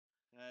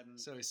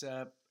So it's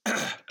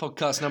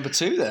podcast number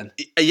 2 then.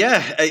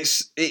 Yeah,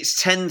 it's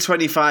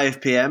 10:25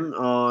 p.m.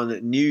 on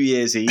New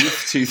Year's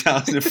Eve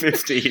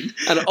 2015.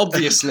 And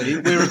obviously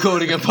we're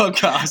recording a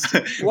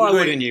podcast. Why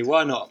wouldn't you?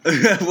 Why not?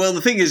 Well,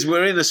 the thing is,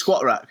 we're in a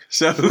squat rack.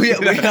 So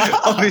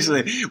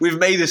obviously we've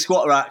made a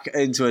squat rack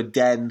into a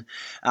den,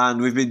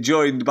 and we've been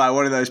joined by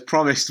one of those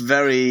promised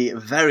very,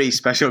 very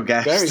special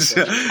guests. Very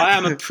special. I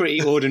am a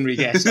pretty ordinary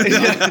guest. I want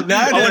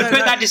to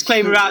put that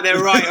disclaimer out there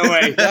right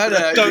away.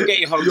 Don't get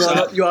your hopes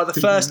up. You are the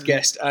first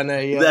guest and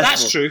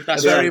That's true.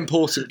 That's a very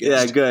important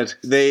guest. Yeah, good.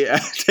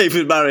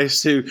 David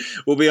Maris, who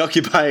will be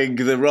occupying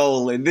the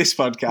role in this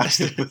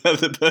podcast of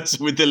the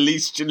person with the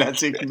least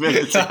genetic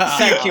ability.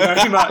 Thank you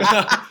very much.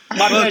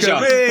 My pleasure.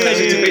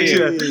 Pleasure to be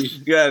here.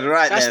 Good,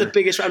 right That's then. the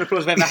biggest round of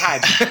applause I've ever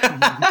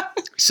had.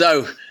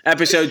 So,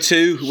 episode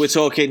 2, we're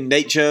talking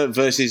nature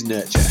versus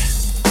nurture.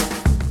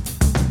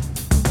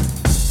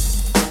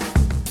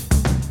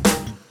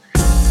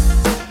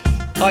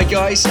 Hi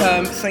guys,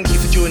 thank you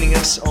for joining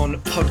us on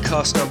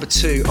podcast number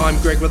 2. I'm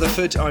Greg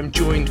Rutherford. I'm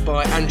joined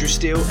by Andrew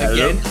Steele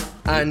again. Hello.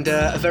 And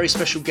a very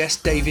special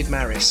guest, David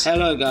Maris.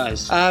 Hello,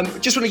 guys.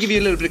 Just want to give you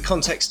a little bit of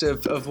context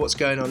of what's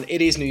going on.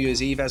 It is New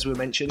Year's Eve, as we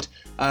mentioned.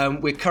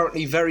 We're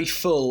currently very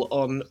full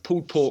on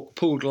pulled pork,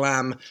 pulled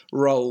lamb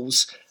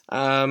rolls.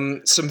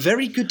 Some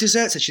very good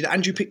desserts actually that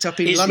Andrew picked up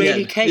in London.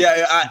 Israeli cake.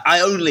 Yeah, I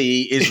only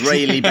eat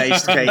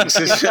Israeli-based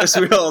cakes, as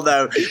we all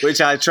know,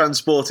 which I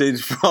transported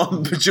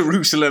from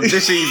Jerusalem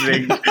this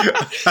evening.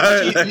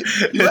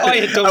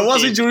 I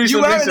was in Jerusalem.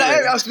 You were in recently. that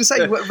area. I was going to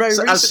say you were very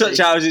recently. As such,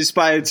 I was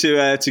inspired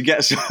to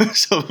get some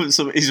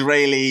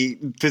Israeli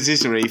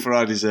patisserie for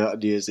our dessert on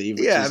New Year's Eve.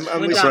 Which is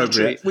and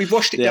appropriate. we've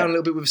washed it down a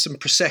little bit with some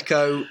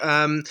Prosecco,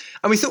 and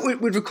we thought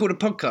we'd record a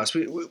podcast.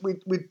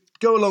 We'd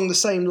go along the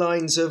same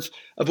lines of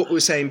what we were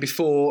saying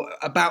before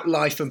about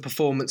life and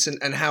performance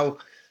and how...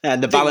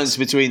 And the balance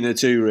between the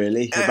two,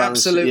 really. The balance,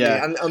 absolutely.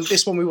 yeah. And on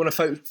this one, we want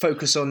to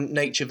focus on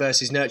nature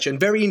versus nurture. And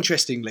very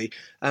interestingly,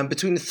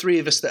 between the three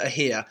of us that are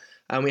here,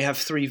 we have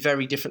 3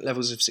 very different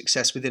levels of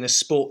success within a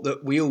sport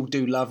that we all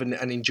do love and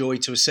enjoy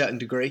to a certain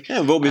degree.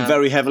 Yeah, we've all been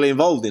very heavily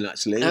involved in,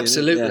 actually.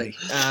 Absolutely.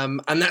 Yeah.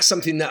 And that's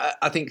something that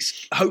I think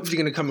is hopefully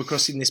going to come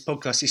across in this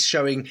podcast, is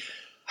showing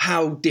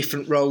how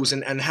different roles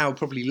and how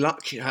probably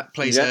luck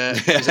plays a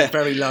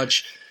very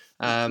large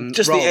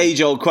just role. the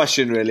age-old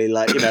question, really.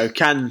 Like,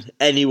 can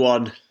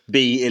anyone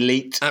be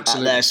elite at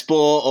their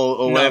sport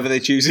or whatever they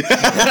choose?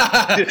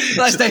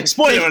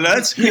 Spoiler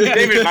alert!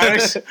 David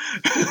Maris.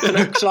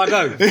 Shall I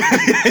go?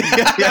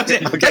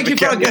 Thank you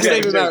for our guest,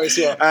 David Maris.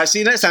 Yeah. See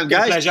you next time,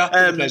 guys.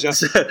 Pleasure.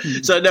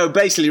 So no,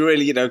 basically,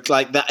 really,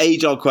 like that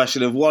age-old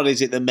question of what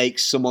is it that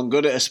makes someone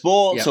good at a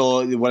sport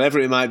or whatever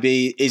it might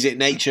be. Is it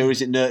nature?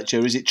 Is it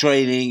nurture? Is it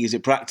training? Is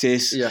it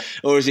practice? Yeah.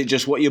 Or is it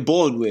just what you're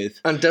born with?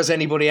 And does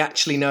anybody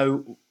actually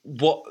know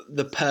what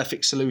the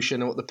perfect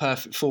solution or what the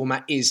perfect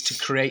format is to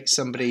create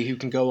somebody who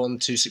can go on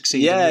to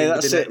succeed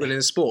within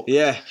a sport?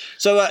 Yeah.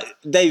 So,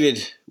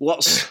 David,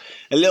 what's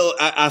a little...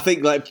 I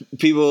think like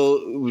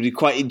people would be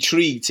quite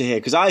intrigued to hear,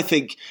 because I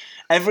think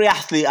every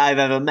athlete I've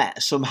ever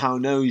met somehow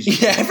knows you.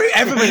 Yeah,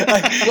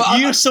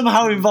 everybody. You're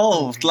somehow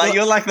involved. Like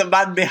you're like the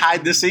man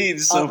behind the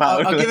scenes somehow.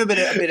 I'll give a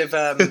bit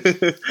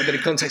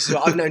of context as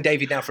well. I've known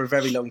David now for a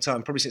very long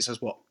time, probably since I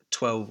was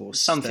 12 or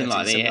Something 13,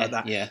 like that. something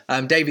like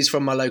that. David's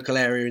from my local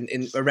area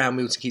in around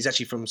Milton Keynes,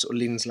 actually from sort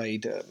of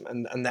Linslade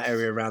and that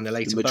area around there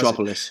later. The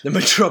Metropolis. And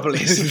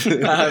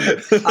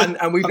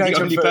we've known I'm each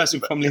the only other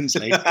person from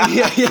Linslade.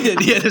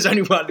 yeah. There's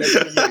only one.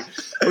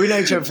 We've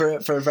known each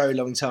other for a very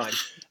long time.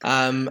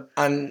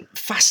 And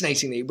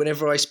fascinatingly,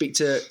 whenever I speak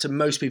to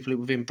most people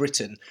within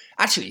Britain,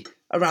 actually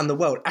around the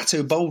world,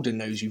 Atto Bolden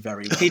knows you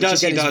very well. He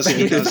does.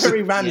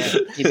 Very random.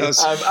 Yeah, he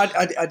does.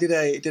 I did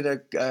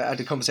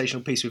a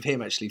conversational piece with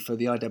him actually for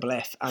the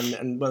IAAF,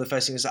 and one of the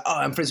first things was like,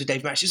 I'm friends with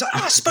Dave Mash. He's like,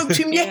 I spoke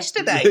to him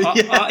yesterday.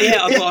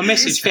 I got a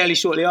message fairly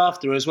shortly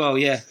after as well.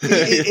 Yeah,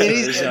 it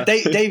is.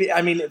 David.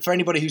 I mean, for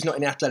anybody who's not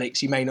in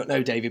athletics, you may not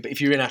know David, but if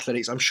you're in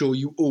athletics, I'm sure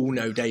you all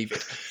know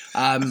David.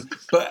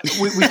 But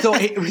we thought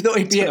he'd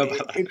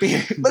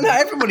be. But no,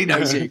 everybody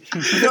knows you.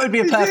 We thought he'd be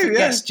a perfect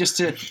guest just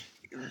to.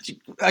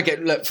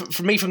 Again, look,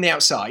 for me from the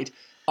outside,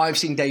 I've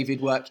seen David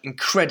work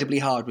incredibly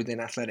hard within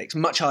athletics,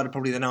 much harder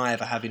probably than I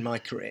ever have in my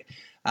career,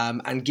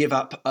 and give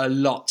up a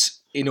lot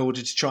in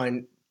order to try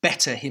and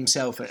better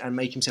himself and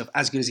make himself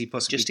as good as he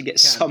possibly can. just to get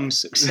some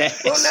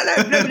success. Well,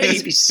 no, there needs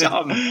to be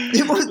some.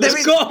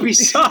 There's got to be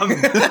some.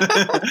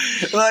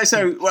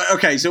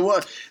 So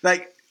what?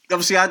 Like,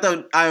 obviously,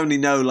 I only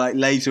know like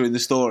later in the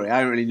story.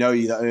 I don't really know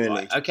you that early.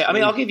 Right, okay, I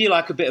mean, I'll give you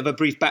like a bit of a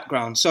brief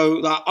background. So,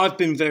 like, I've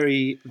been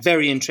very,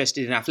 very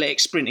interested in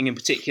athletics, sprinting in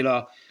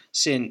particular,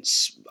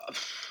 since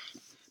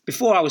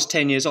before I was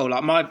 10 years old.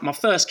 Like my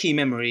first key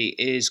memory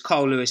is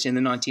Carl Lewis in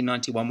the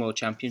 1991 World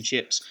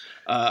Championships.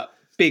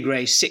 Big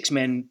race, 6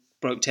 men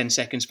broke 10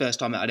 seconds, first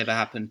time that had ever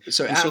happened.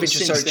 Sorry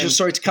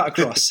to cut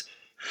across.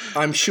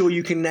 I'm sure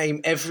you can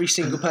name every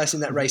single person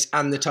in that race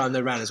and the time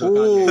they ran as well.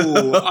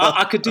 Oh,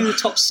 I could do the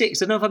top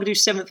 6. I don't know if I could do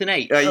 7th and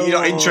 8th. You're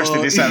not interested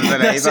in 7th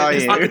and 8th, are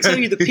you? I could tell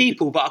you the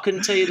people, but I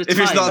couldn't tell you the If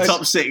time. it's not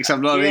top 6,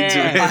 I'm not into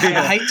it.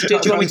 I hate to Do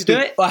you want me to do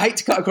it? Well, I hate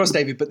to cut across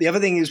David, but the other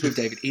thing is with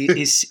David,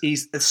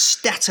 he's a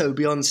stato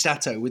beyond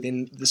stato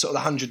within the sort of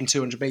the 100 and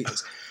 200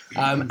 metres.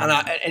 And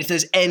if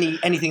there's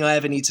anything I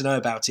ever need to know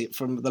about it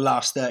from the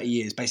last 30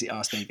 years, basically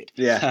ask David.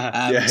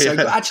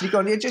 Actually, go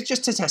on,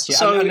 just to test you.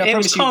 So it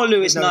was Carl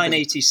Lewis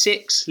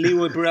 986,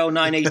 Leroy Burrell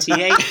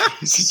 988,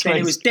 then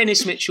it was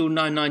Dennis Mitchell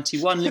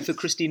 991, Linford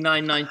Christie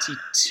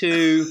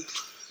 992.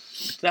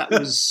 That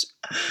was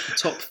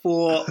top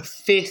 4.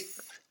 5th.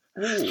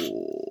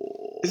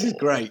 Ooh. This is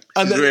great.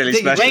 This is really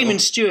special.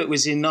 Raymond Stewart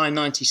was in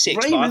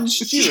 996. Raymond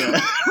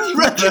Stewart.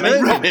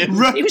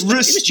 He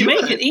was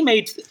Jamaican.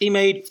 He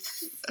made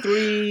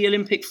 3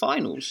 Olympic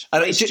finals.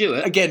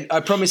 Stewart. Again, I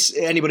promise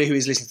anybody who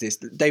is listening to this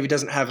that David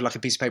doesn't have like a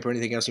piece of paper or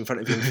anything else in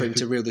front of him for him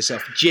to reel this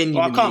off.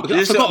 Genuinely. Well, I can't.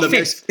 I forgot the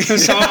 5th.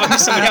 So I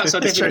missed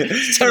something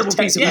else. Terrible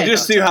piece of You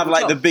just do have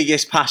like the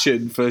biggest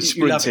passion for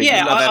sprinting.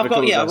 Yeah, I've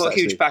got a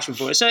huge passion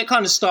for it. So it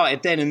kind of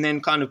started then, and then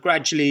kind of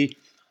gradually.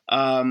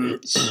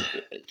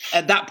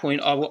 At that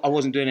point, I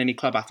wasn't doing any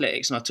club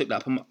athletics, and I took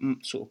that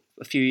sort of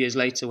a few years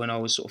later when I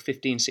was sort of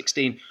 15,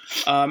 16,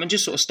 and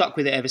just sort of stuck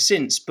with it ever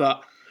since.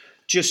 But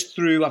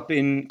I've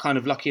been kind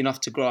of lucky enough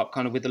to grow up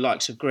kind of with the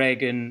likes of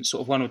Greg and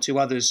sort of 1 or 2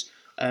 others.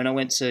 And I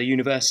went to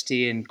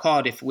university in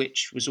Cardiff,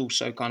 which was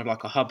also kind of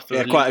like a hub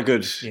for quite a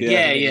good.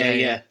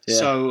 Yeah.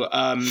 So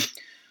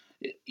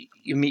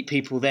you meet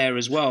people there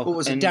as well. What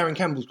was it, Darren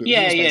Campbell's group?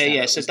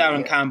 Yeah. So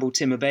Darren Campbell,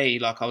 Tim Obey,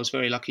 like I was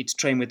very lucky to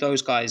train with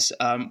those guys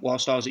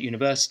whilst I was at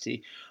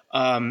university.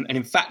 And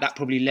in fact, that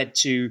probably led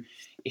to,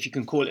 if you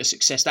can call it a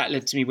success, that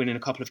led to me winning a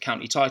couple of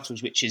county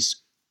titles, which is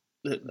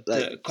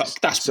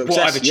that's what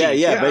I've achieved.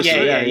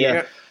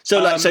 Yeah.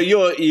 So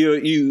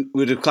you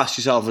would have classed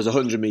yourself as a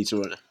 100-meter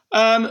runner.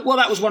 Well,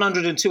 that was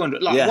 100 and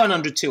 200,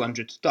 100,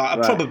 200.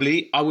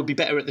 Probably I would be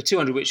better at the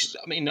 200, which is,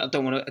 I mean, I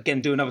don't want to,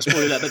 again, do another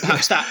spoiler, but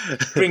perhaps that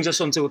brings us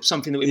on to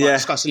something that we might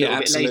discuss a little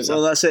bit later.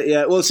 Well, that's it,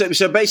 yeah. Well,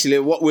 so basically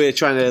what we're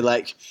trying to,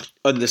 like,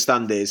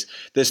 understand is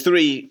there's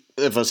 3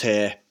 of us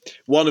here.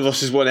 One of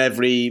us has won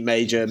every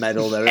major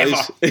medal there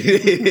is.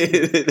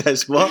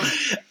 That's what.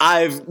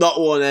 I've not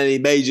won any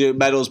major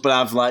medals, but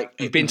I've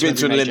been to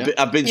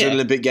an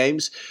Olympic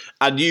Games,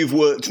 and you've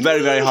worked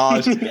very, very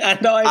hard. So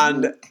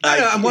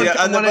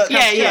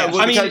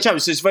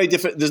it's very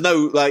different. There's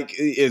no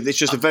it's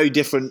just a very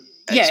different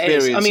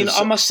experience. I mean, of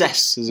I must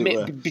success, as it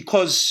were.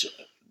 Because,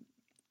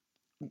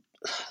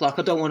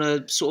 I don't want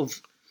to sort of.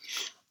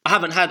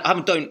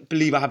 Don't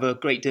believe I have a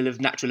great deal of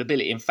natural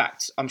ability. In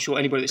fact, I'm sure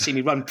anybody that's seen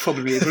me run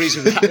probably agrees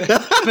with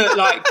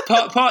that.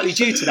 But partly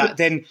due to that,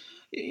 then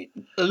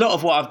a lot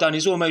of what I've done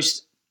is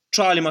almost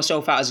trialing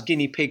myself out as a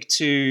guinea pig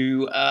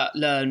to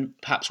learn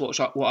perhaps what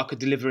I could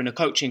deliver in a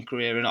coaching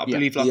career. And I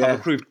believe I've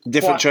improved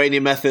different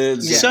training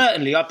methods. Yeah.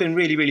 Certainly, I've been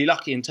really, really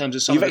lucky in terms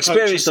of some. You've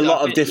experienced a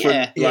lot of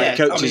different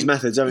coaches'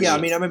 methods, haven't you? Yeah, I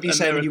mean, I remember you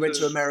saying when you went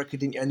to America,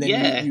 didn't you? And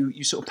then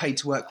you sort of paid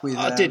to work with.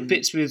 I did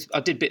bits with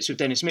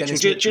Dennis Mitchell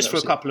just for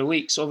a couple of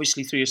weeks.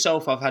 Obviously, through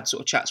yourself, I've had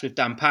sort of chats with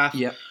Dan Paff.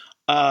 Yeah.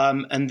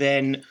 And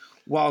then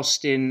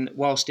whilst in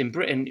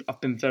Britain,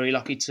 I've been very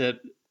lucky to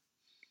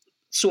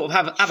sort of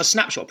have a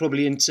snapshot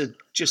probably into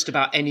just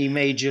about any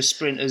major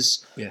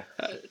sprinters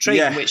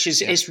training, which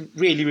is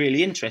really,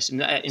 really interesting.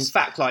 In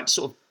fact,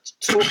 sort of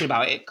talking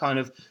about it kind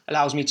of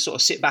allows me to sort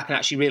of sit back and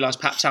actually realise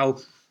perhaps how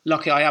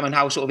lucky I am and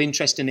how sort of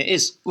interesting it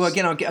is. Well,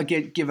 again, I'll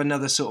give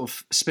another sort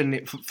of spin on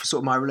it for sort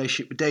of my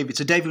relationship with David.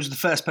 So David was the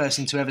first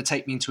person to ever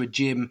take me into a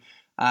gym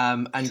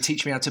and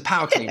teach me how to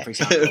power clean, for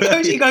example.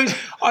 He goes,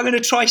 I'm going to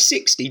try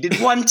 60,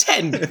 did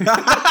 110.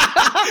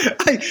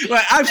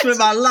 I've spent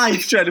my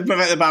life trying to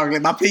perfect the power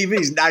clean. My PB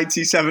is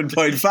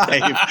 97.5.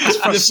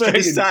 For the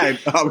first time,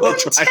 I'm going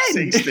to try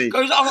 60.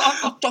 Goes,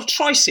 I'll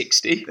try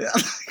 60.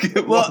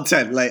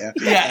 110 later.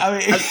 Yeah, I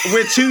mean,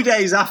 we're 2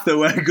 days after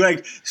where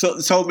Greg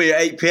told me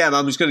at 8 p.m.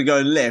 I'm just going to go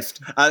and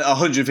lift at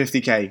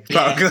 150k.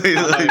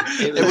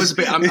 It was a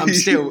bit. I'm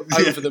still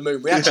over the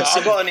moon. I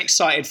got an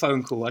excited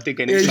phone call. I did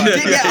get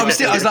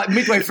excited. I was like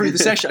midway through the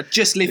session. I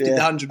just lifted the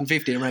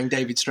 150 and rang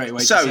David straight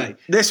away. So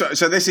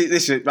this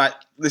is right.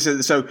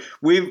 So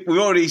we've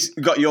already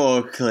got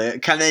your clear.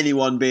 Can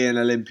anyone be an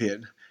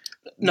Olympian?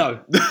 No.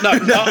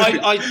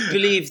 I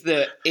believe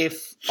that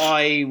if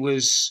I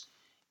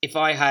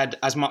had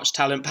as much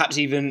talent, perhaps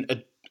even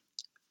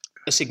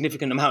a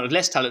significant amount of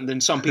less talent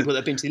than some people that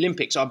have been to the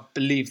Olympics, I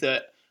believe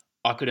that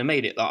I could have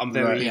made it. I'm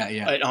very,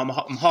 I'm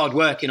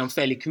hardworking. I'm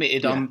fairly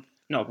committed. I'm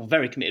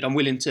very committed. I'm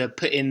willing to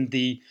put in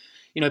the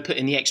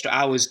extra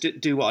hours,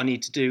 do what I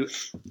need to do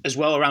as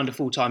well around a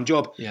full-time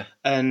job. Yeah.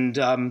 And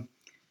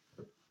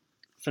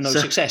for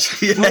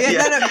success.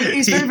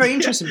 It's very, very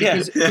interesting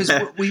because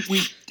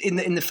we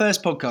in the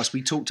first podcast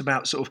we talked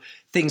about sort of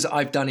things that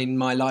I've done in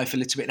my life a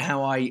little bit and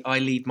how I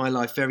lead my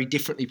life very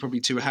differently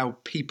probably to how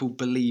people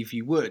believe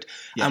you would.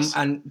 Yes.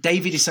 And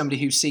David is somebody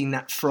who's seen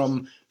that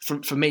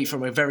for me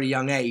from a very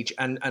young age.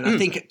 And I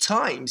think at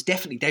times,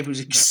 definitely, David was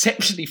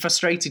exceptionally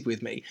frustrated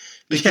with me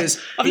because...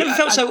 I've never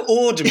felt so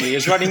ordinary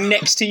as running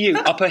next to you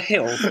up a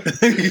hill.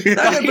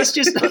 It's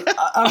just...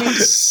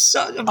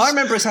 I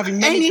remember us having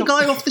many... Any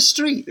guy off the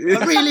street.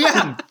 I really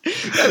am.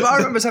 But I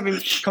remember us having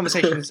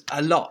conversations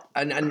a lot.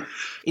 And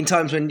in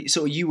times when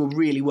sort of you were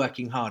really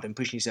working hard and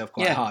pushing yourself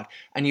quite hard.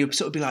 And you'd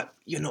sort of be like,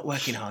 you're not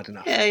working hard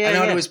enough. And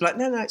I'd always be like,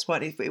 no, it's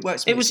fine. It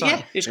works for me.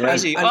 It was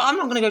crazy. And I'm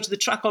not going to go to the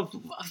track.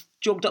 I've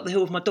jogged up the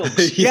hill with my dogs.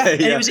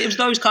 And it was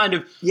those kind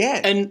of...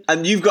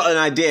 And you've got an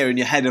idea in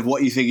your head of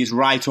what you think is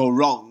right or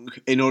wrong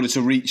in order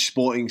to reach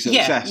sporting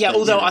success.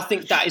 Although I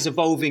think that is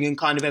evolving and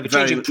kind of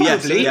ever-changing,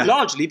 probably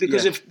largely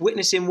because of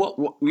witnessing what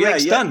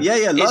Greg's done.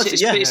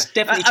 It's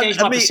definitely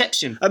changed my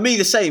perception. And me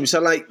the same. So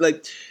like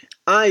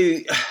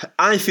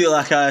I feel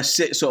like I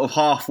sit sort of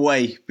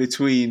halfway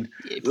between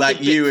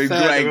like you and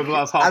Greg.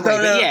 I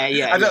don't know.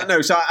 I don't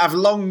know. So I've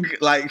long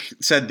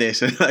said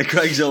this, and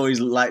Greg's always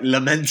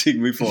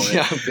lamenting me for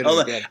it.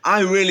 Although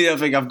I really don't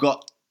think I've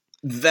got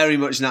very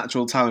much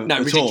natural talent at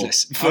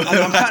ridiculous. all.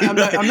 I'm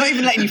not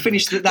even letting you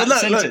finish that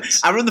sentence.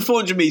 I run the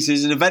 400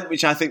 metres, an event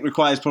which I think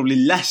requires probably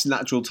less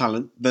natural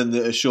talent than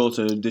the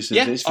shorter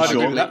distances. For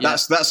sure.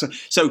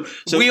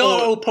 So we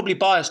are all probably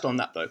biased on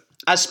that though.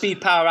 As speed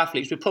power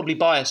athletes, we're probably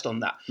biased on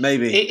that.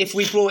 Maybe. If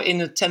we brought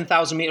in a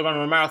 10,000 metre runner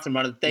or a marathon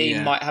runner,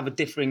 they might have a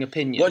differing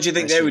opinion. What do you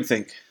think they would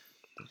think?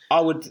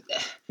 Would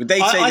they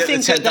say that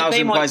the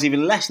 10,000 requires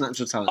even less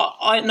natural talent?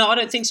 No, I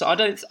don't think so.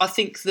 I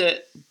think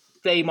that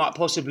they might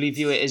possibly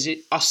view it as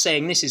us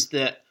saying this is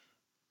that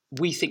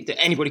we think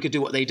that anybody could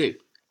do what they do.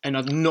 And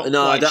I'm not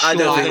quite sure I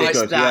don't think they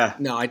could. That.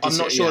 No, I'm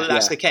not sure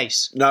that's the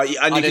case. No,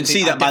 and you can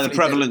see that by the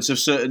prevalence of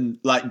certain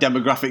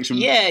demographics from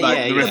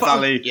the Rift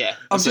Valley.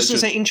 I'm just going to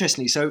say,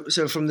 interestingly, so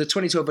from the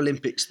 2012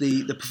 Olympics,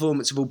 the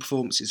performance of all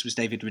performances was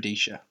David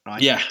Rudisha,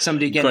 right? Yeah,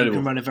 somebody again who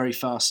can run a very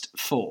fast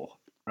 4,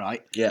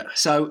 right? Yeah.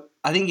 So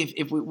I think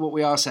if what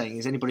we are saying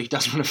is anybody who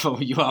does run a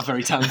 4, you are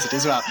very talented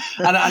as well.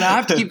 And I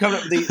have to keep coming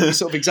up with these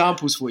sort of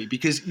examples for you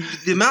because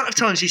the amount of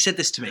times you said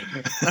this to me,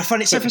 and I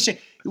find it so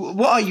frustrating.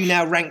 What are you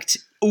now ranked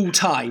all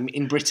time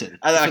in Britain?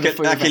 Like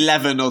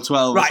 11 or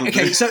 12. Right,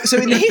 okay. So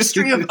in the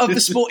history of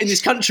the sport in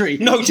this country,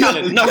 no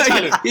talent.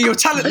 You're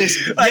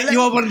talentless.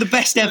 You are one of the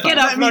best ever. Get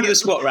out of the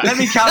squat rack. Let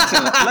me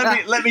counter.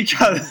 let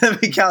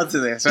me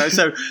counter this. Right?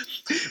 So,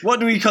 what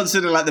do we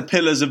consider the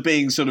pillars of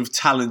being sort of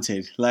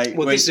talented?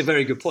 This is a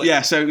very good point.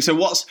 Yeah. So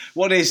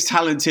what is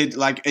talented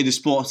in a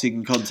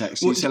sporting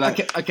context? So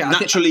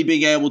naturally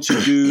being able to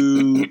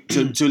do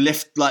to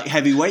lift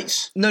heavy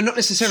weights. No, not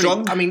necessarily.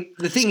 Strong? I mean,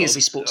 the thing is,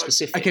 sport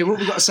specific. Okay, what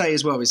we've got to say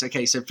as well is,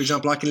 okay, so for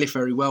example, I can lift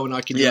very well and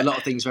I can do a lot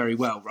of things very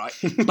well, right?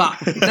 But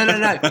no.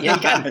 Yeah, you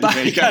can.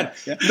 But you can.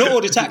 Yeah. Not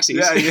order taxis.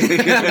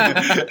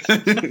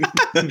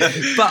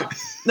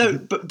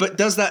 But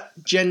does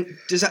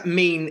that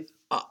mean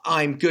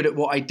I'm good at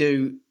what I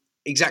do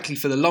exactly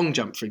for the long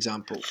jump, for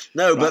example?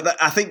 No, right?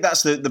 But I think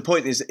that's the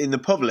point is in the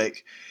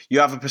public, you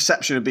have a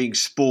perception of being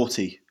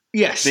sporty.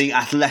 Yes. Being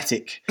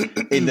athletic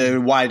in the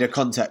wider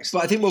context.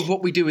 But I think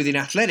what we do within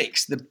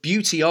athletics, the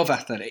beauty of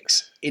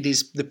athletics, it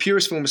is the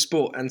purest form of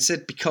sport, and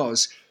said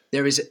because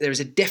there is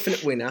a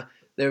definite winner.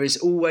 There is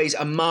always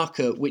a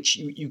marker which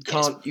you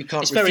can't It's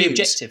refuse. very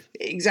objective.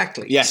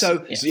 Exactly. Yes. So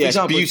for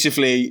example,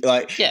 beautifully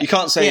you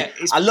can't say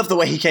I love the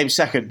way he came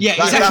second. Yeah,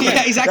 exactly.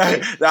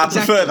 I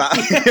prefer that.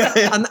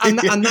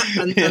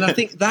 and I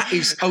think that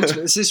is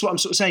ultimately this is what I'm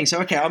sort of saying. So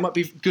okay, I might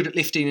be good at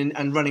lifting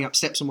and running up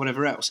steps and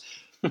whatever else.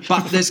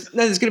 But there's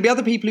going to be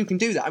other people who can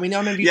do that. I mean, I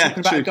remember you talking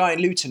about a guy in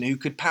Luton who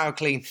could power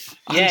clean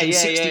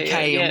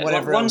 160k and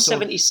whatever else.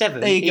 177.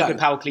 There you go. Could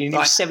power clean. He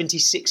was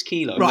 76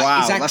 kilos. Right,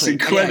 wow, exactly. that's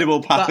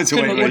incredible power to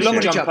weight. Long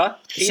jumper. I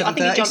think he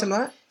jumped something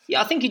like that.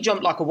 Yeah, I think he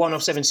jumped a 1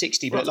 off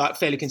 760, but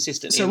fairly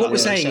consistently. So what we're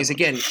saying is,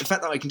 again, the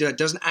fact that I can do it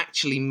doesn't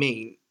actually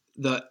mean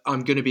that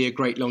I'm going to be a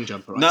great long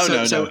jumper, right?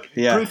 No.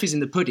 Proof is in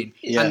the pudding.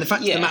 Yeah. And the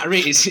fact of the matter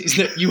is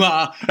that you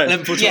are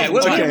 11 foot 12. Yeah,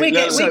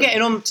 we're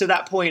getting on to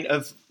that point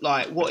of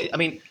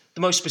the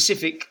most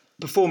specific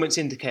performance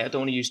indicator, I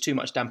don't want to use too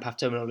much damn path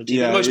terminology,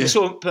 the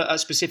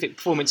most specific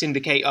performance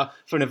indicator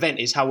for an event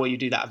is how well you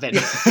do that event.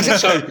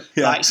 So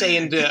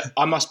saying that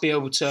I must be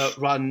able to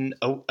run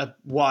a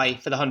Y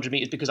for the 100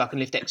 metres because I can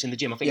lift X in the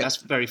gym, I think that's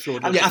very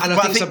flawed. And I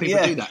think some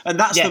people do that. And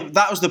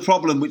that was the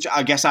problem which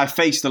I guess I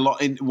faced a lot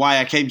in why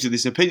I came to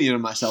this opinion of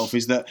myself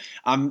is that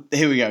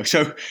here we go.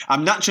 So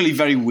I'm naturally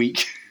very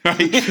weak.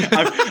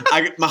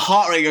 Right, my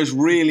heart rate goes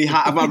really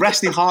high. My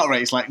resting heart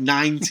rate is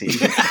 90.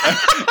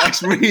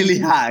 That's really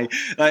high.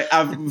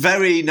 I'm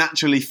very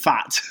naturally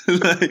fat.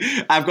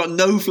 I've got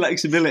no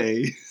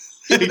flexibility.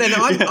 But then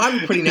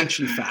I'm pretty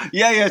naturally fat.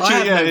 Yeah, true.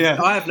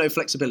 I have no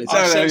flexibility.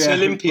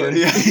 Olympian.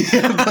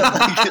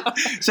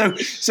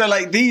 So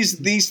like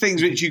these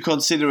things which you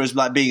consider as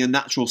like being a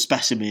natural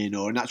specimen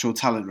or a natural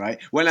talent,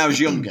 right? When I was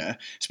younger,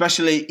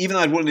 especially even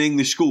though I'd won in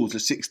English schools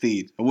at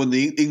 16, I won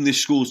the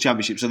English schools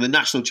championship, so the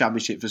national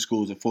championship for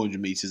schools at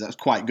 400 metres. That's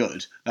quite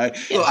good. Well,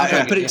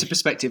 I put it into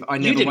perspective. I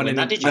never won an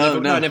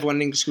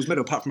English schools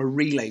medal apart from a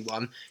relay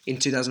one in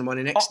 2001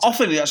 in Exeter.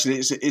 Often, actually,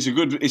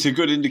 it's a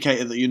good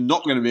indicator that you're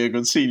not going to be a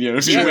good senior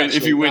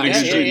if you win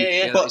against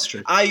junior. But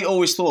true. I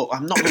always thought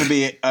I'm not going to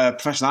be a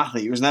professional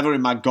athlete. It was never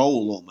in my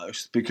goal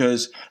almost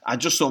because I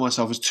just saw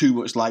myself as too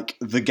much like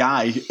the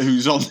guy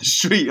who's on the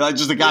street, like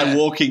just the guy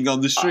walking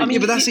on the street. I mean,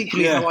 but that's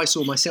equally how I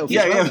saw myself.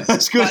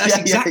 That's good. That's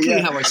exactly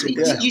how I see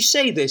myself. You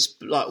say this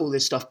like all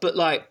this stuff, but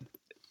like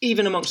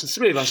even amongst the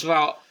three of us,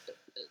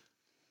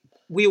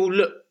 we all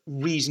look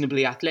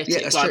reasonably athletic.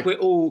 Yeah, that's true. We're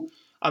all.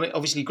 I mean,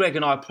 obviously, Greg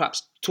and I are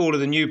perhaps taller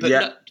than you,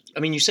 but I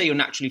mean, you say you're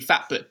naturally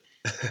fat, but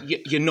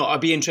you're not. I'd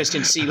be interested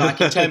to see,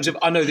 like, in terms of,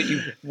 I know that you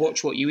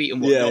watch what you eat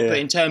and whatnot, but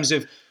in terms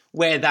of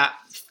where that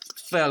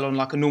fell on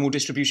like a normal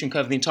distribution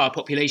curve of the entire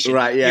population,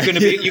 right? Yeah,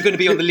 you're going to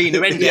be on the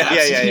leaner end.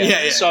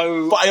 Yeah.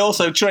 So, but I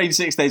also train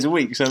 6 days a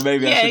week, so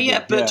maybe.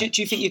 But do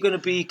you think you're going to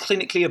be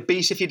clinically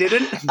obese if you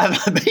didn't?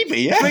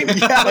 Maybe,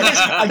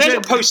 yeah.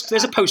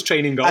 There's a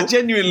post-training goal. I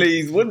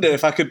genuinely wonder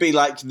if I could be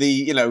like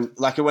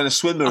like when a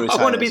swimmer retires.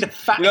 I want to be the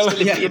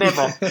fattest Olympian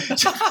ever.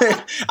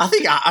 I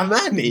think I'm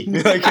Andy.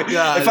 In fact,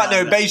 no.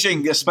 In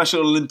Beijing, a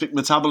special Olympic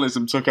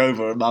metabolism took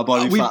over, and my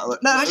body fat.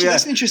 No, actually,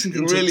 that's an interesting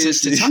thing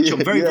to touch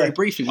on very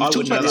briefly. We've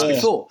talked about this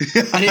before.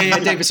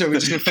 David, sorry,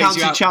 we're just going to phase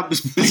you out.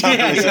 Champs. We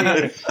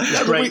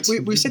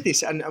said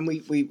this, and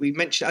we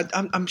mentioned.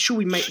 I'm sure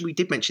we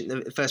did mention in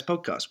the first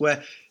podcast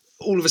where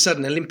all of a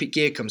sudden Olympic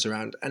gear comes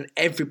around and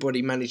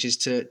everybody manages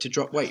to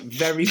drop weight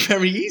very,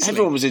 very easily.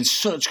 Everyone was in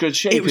such good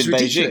shape in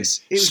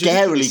Beijing. It was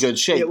scarily good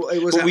shape.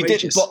 It was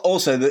outrageous. But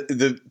also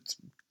the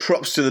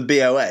props to the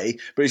BOA,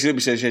 British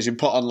Olympic Association,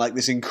 put on like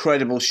this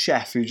incredible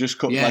chef who just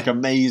cooked like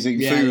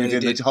amazing food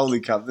in the holy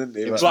camp, didn't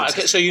he? Right,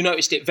 okay, so you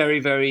noticed it very,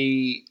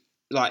 very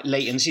like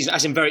late in the season,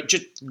 as in very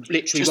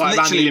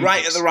literally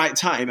right at the right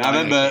time. I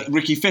remember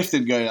Ricky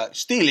Fifton going like,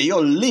 "Steely,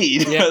 you're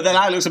lead." Then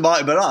I looked at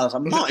Martin Barras.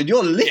 I'm Martin,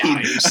 you're lead.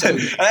 And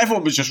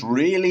everyone was just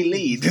really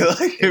lead.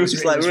 It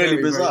was like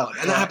really bizarre.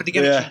 And that happened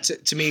again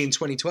to me in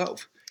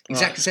 2012.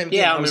 Exactly the same thing.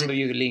 Yeah, I remember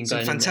you lean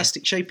going in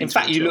fantastic shape. In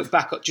fact, you look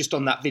back just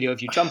on that video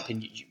of you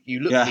jumping. You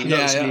look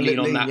noticeably lean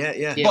on that.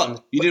 Yeah.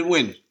 But you didn't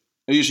win.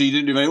 Usually you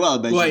didn't do very well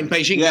in Beijing. Well, in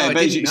Beijing, I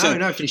didn't.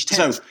 No, I finished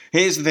 10th. So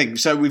here's the thing.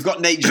 So we've got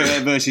nature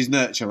versus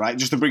nurture, right?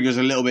 Just to bring us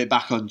a little bit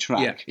back on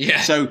track.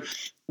 Yeah. So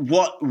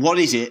what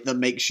is it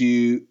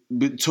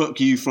that took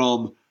you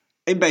from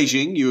in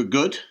Beijing? You were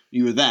good.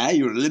 You were there.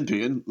 You were an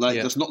Olympian.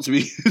 That's not to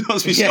be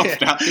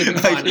scoffed at. You're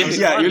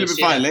Olympic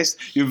finalist.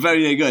 You're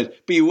very, very good.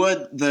 But you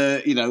weren't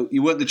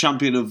the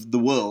champion of the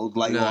world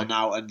like you are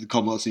now at the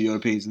Commonwealth, the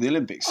Europeans, and the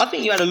Olympics. I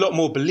think you had a lot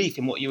more belief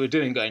in what you were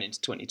doing going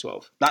into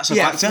 2012. That's a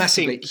factor.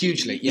 Massively,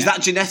 hugely. Yeah. Is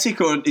that genetic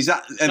or is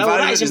that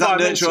environment? Is that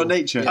nurture or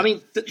nature? I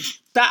mean,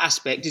 that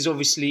aspect is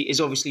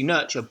obviously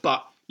nurture,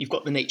 but you've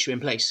got the nature in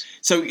place.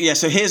 So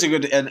here's a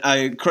good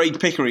Craig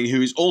Pickering,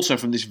 who is also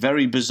from this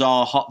very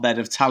bizarre hotbed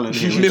of talent.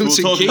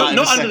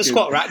 Not under the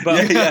squat rack, but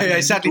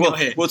sadly not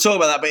here. We'll talk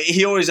about that. But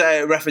he always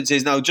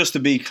references now. Just to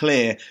be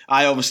clear,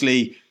 I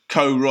obviously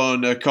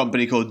co-run a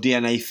company called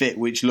DNA Fit,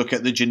 which look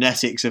at the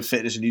genetics of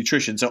fitness and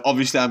nutrition. So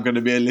obviously, I'm going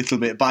to be a little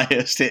bit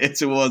biased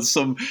towards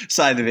some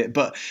side of it.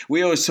 But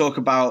we always talk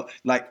about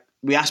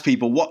we ask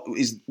people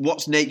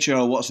what's nature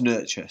or what's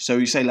nurture. So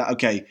you say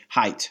okay,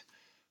 height.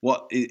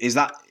 What is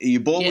that? Are you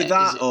born with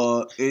that,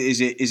 or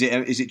is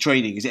it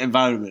training? Is it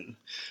environment?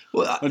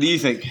 Well, what do you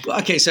think?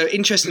 Okay, so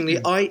interestingly,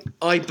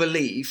 I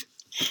believe,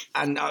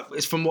 and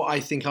it's from what I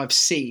think I've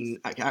seen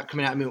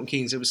coming out of Milton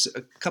Keynes, there was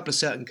a couple of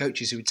certain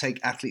coaches who would take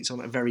athletes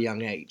on at a very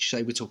young age.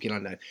 So we're talking, I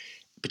don't know,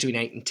 between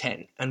 8 and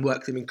 10, and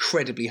work them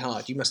incredibly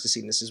hard. You must have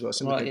seen this as well.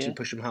 Some coaches would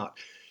push them hard.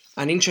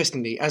 And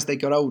interestingly, as they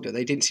got older,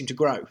 they didn't seem to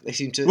grow. They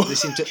seem to. No.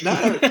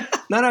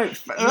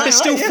 They're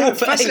still 4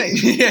 foot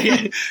 8.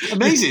 Yeah.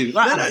 Amazing.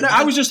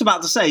 I was just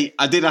about to say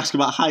I did ask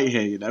about height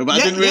here, but I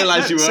didn't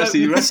realise you were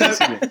actually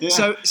referencing it.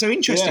 Yeah. So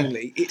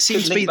interestingly, it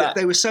seems to be that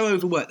they were so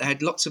overworked. They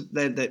had lots of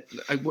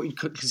what you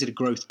could consider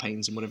growth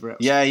pains and whatever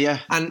else. Yeah.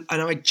 And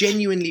I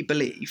genuinely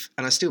believe,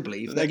 and I still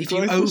believe, that if you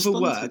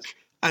overwork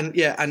and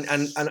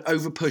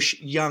overpush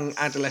young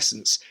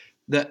adolescents,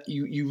 that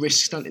you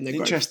risk stunting their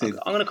growth. Interesting.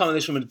 I'm going to come at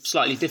this from a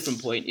slightly different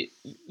point.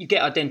 You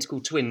get identical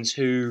twins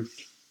who,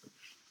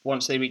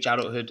 once they reach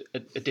adulthood,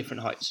 are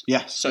different heights.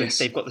 Yes. So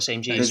they've got the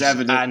same genes. There's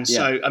evidence. And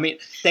so, I mean,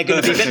 they're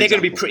going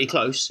to be pretty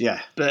close.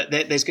 Yeah. But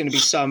there's going to be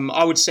some.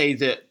 I would say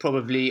that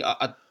probably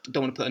I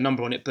don't want to put a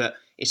number on it, but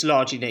it's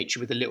largely nature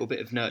with a little bit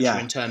of nurture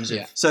in terms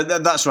of. So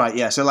that's right.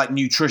 Yeah. So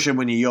nutrition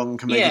when you're young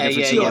can make a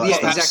difference.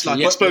 Yeah,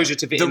 exactly. Exposure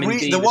to vitamin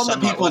D. The one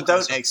that people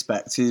don't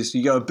expect is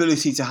your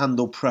ability to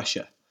handle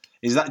pressure.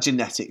 Is that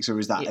genetics or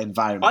is that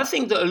environment? I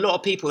think that a lot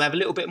of people have a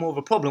little bit more of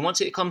a problem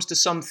once it comes to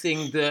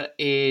something that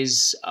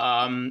is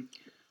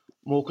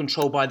more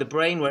controlled by the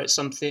brain, where it's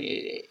something.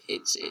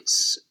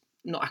 It's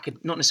not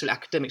necessarily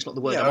academics, not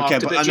the word I'm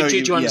after. But do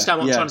you understand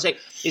what I'm trying to say?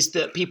 Is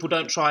that people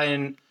don't try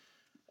and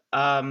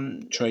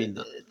train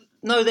that.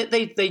 No,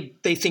 they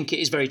think it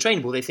is very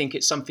trainable. They think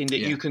it's something that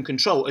you can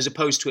control, as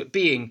opposed to it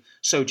being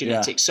so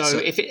genetic. So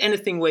if it's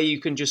anything where you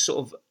can just sort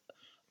of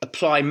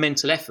apply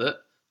mental effort,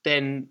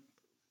 then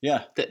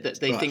that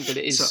they think that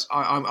it is. So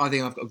I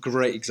think I've got a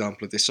great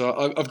example of this.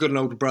 So I've got an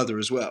older brother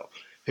as well,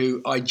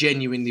 who I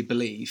genuinely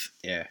believe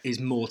is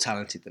more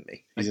talented than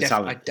me.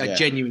 I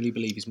genuinely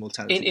believe he's more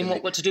talented. In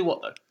what to do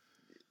what though?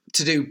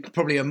 To do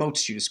probably a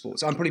multitude of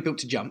sports. I'm probably built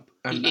to jump.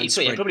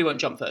 So he probably won't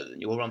jump further than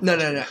you or run. No.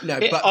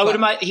 But I would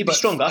imagine he'd be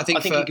stronger. I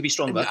think he could be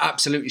stronger.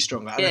 Absolutely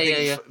stronger. And I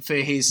think for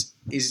his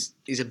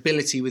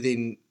ability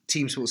within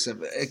team sports,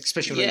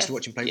 especially when I used to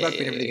watch him play rugby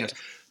and everything else.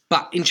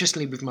 But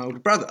interestingly, with my older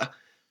brother,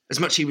 as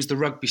much as he was the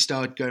rugby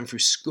star going through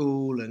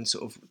school and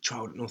sort of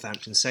trialled at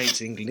Northampton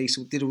Saints in England,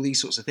 he did all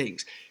these sorts of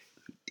things.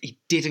 He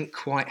didn't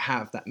quite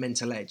have that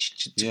mental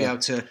edge to be able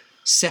to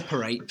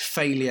separate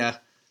failure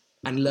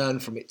and learn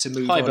from it to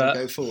move on and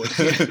go forward.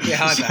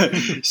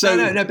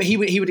 But he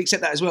would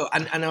accept that as well.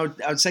 And I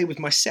would say with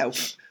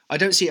myself, I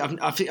don't see it.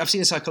 I've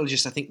seen a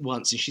psychologist, I think,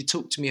 once, and she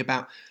talked to me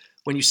about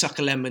when you suck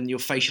a lemon, your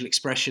facial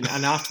expression.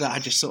 And after that, I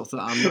just sort of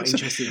thought, I'm not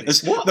interested in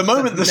this. What? The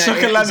moment suck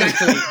a lemon.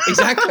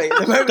 Exactly.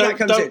 The moment that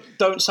comes in.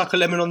 Don't suck a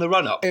lemon on the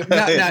run-up.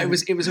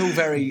 It was all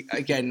very,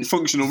 again...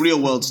 functional,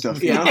 real-world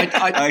stuff. Yeah,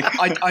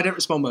 I don't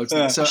respond well to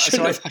that. So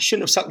I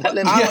shouldn't have sucked that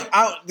lemon.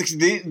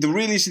 The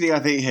really interesting thing I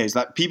think here is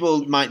that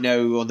people might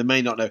know, or they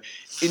may not know,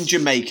 in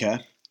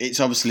Jamaica, it's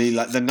obviously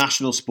like the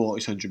national sport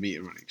is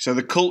 100-metre running. So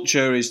the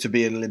culture is to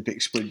be an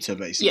Olympic sprinter,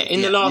 basically. Yeah,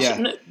 in the last,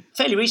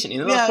 fairly recently,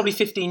 in the last probably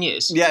 15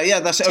 years. Yeah,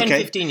 that's 10,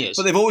 okay. 15 years.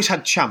 But they've always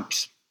had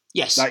champs.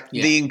 Yes.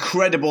 The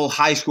incredible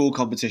high school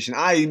competition.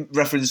 I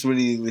referenced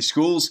winning English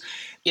schools.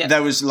 Yeah.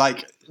 There was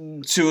like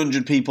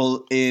 200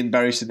 people in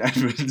Bury St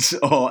Edmunds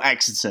or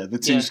Exeter, the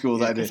two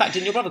schools I did. In fact,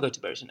 didn't your brother go to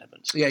Bury St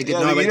Edmunds? Yeah, he did.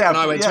 I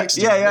went to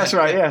Exeter. Yeah, that's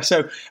right. Yeah,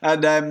 so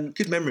and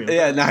good memory.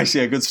 Yeah, nice.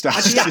 Yeah, good stuff.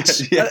 I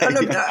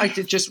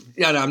did just.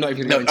 Yeah, no, I'm not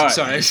even going to.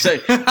 Sorry. So,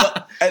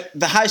 but,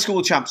 the high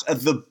school champs are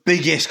the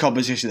biggest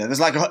competition there. There's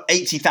like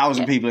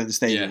 80,000 people in the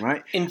stadium,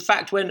 right? In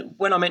fact, when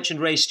I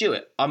mentioned Ray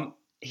Stewart,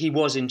 he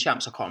was in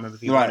champs. I can't remember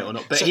if he won it or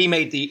not, but he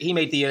made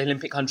the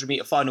Olympic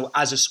 100-metre final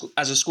as a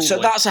school. So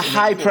that's a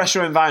high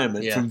pressure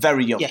environment from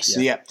very young. Yes.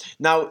 Yeah.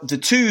 Now the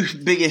two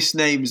biggest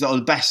names that are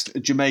the best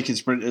Jamaican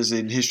sprinters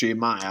in history, in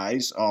my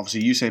eyes, are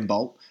obviously Usain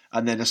Bolt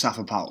and then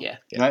Asafa Powell. Yeah.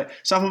 Right.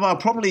 Asafa Powell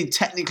probably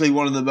technically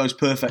one of the most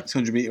perfect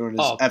 100-metre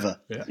runners ever.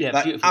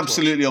 Yeah.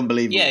 Absolutely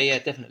unbelievable. Yeah,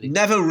 definitely.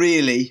 Never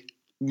really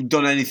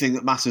done anything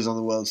that matters on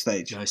the world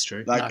stage. That's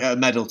true.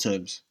 Medal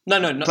terms. No,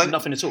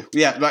 nothing at all.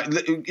 Yeah,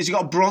 has he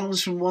got a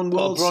bronze from one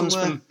world? Bronze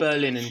from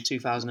Berlin in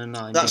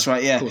 2009. That's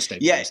right. Yeah, of course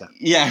David knows that.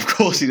 Yeah, of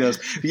course he does.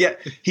 Yeah,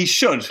 he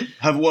should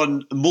have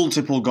won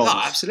multiple goals.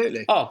 Oh,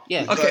 absolutely. Oh,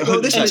 yeah. Okay,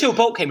 until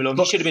Bolt came along,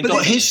 he should have been.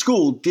 But his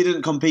school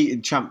didn't compete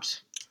in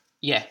champs.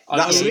 Yeah,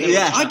 I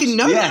didn't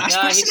know that. That's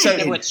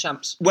fascinating. They went to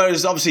champs.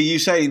 Whereas obviously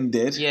Usain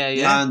did,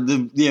 and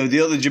the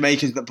other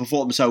Jamaicans that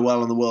performed so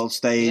well on the world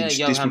stage,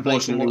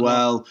 disproportionately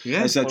well,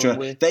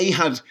 etc. They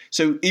had,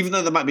 so even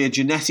though there might be a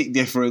genetic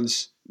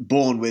difference,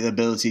 born with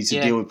ability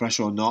to deal with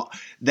pressure or not,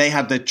 they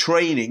had the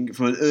training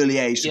from an early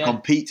age to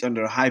compete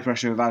under a high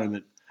pressure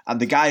environment. And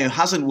the guy who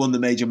hasn't won the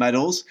major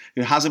medals,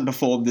 who hasn't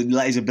performed and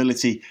let his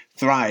ability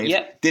thrive,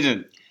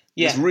 didn't.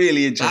 Yeah. It's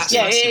really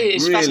interesting.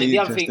 It's really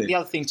fascinating. The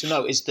other thing to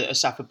note is that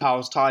Asafa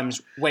Powell's times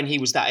when he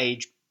was that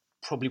age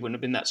probably wouldn't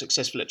have been that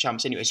successful at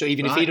champs anyway. So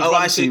even if he'd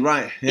have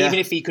even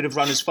if he could have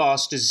run as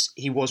fast as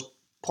he was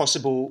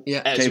possible,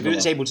 as he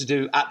was able to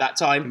do at that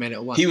time,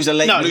 he was a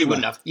late bloomer. He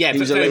wouldn't have. Yeah, he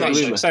was very much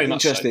so. Very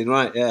much interesting,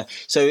 right? Yeah.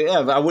 So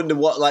I wonder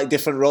what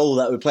different role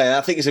that would play.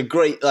 I think it's a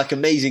great,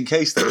 amazing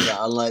case study.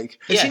 That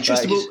it's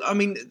interesting. Well, I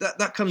mean,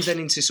 that comes then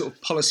into sort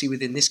of policy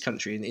within this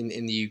country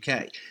in the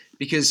UK,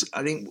 because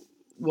I think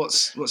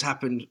what's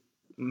happened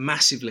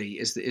massively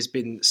has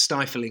been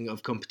stifling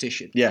of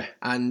competition. Yeah.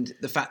 And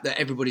the fact that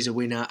everybody's a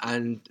winner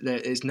and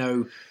there's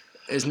no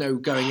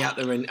going out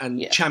there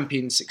and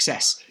champion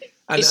success.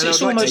 And it's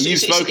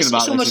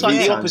almost like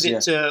the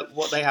opposite to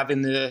what they have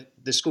in the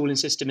schooling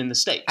system in the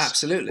States.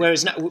 Absolutely.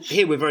 Whereas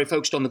here we're very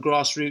focused on the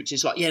grassroots.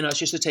 It's like, it's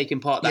just a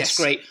taking part. That's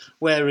great.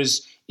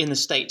 Whereas in the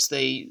States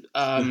they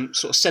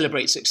sort of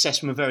celebrate success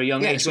from a very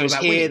young age. Whereas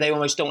here they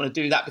almost don't want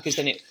to do that because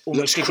then it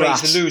almost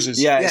degrades the losers.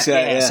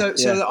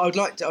 So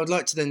I'd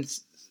like to then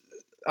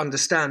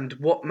understand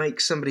what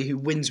makes somebody who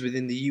wins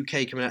within the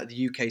UK coming out of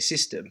the UK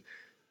system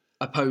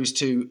opposed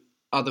to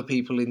other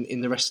people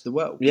in the rest of the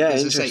world.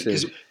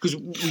 Because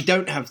we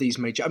don't have these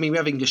major... I mean, we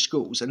have English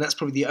schools, and that's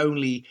probably the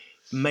only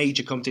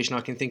major competition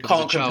I can think of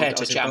can't as a child compare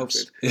to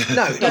champs.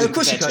 No, of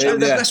course you can't.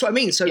 That's what I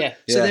mean. So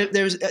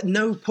there's at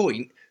no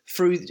point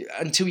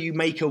until you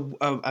make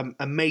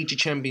a major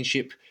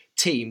championship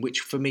team, which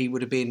for me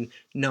would have been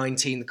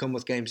 19, the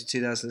Commonwealth Games in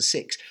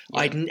 2006.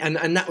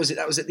 And that was it.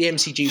 That was at the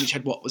MCG, which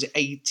had what was it,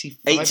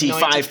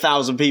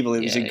 85,000 people.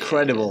 It was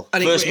incredible.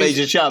 And First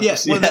major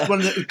champs. One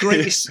of the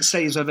greatest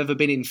stadiums I've ever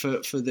been in for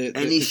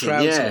the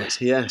crowd noise.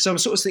 Yeah. So I'm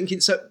sort of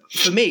thinking. So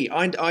for me,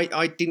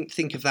 I didn't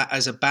think of that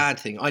as a bad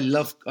thing. I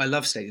love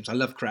stadiums. I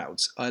love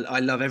crowds. I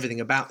love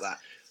everything about that.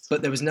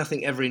 But there was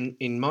nothing ever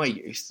in my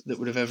youth that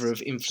would have ever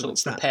have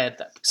influenced sort of prepared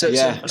that.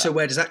 So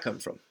where does that come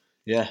from?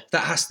 Yeah,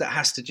 that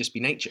has to just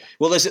be nature.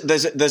 Well,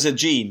 there's a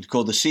gene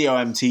called the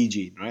COMT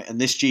gene, right? And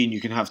this gene,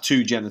 you can have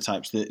two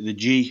genotypes: the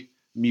G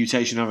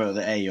mutation of it, or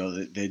the A, or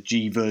the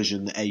G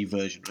version, the A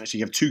version, right? So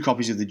you have two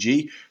copies of the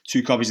G,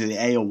 two copies of the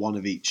A, or one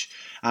of each.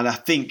 And I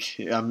think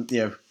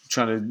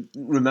trying to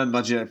remember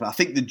my genetic, but I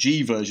think the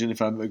G version, if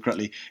I remember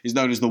correctly, is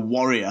known as the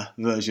warrior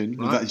version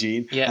of that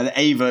gene, and the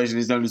A version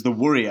is known as the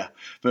worrier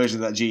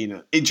version of that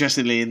gene.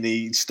 Interestingly, in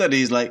the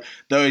studies, like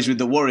those with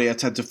the worrier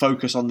tend to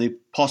focus on the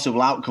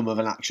possible outcome of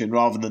an action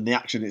rather than the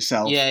action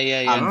itself,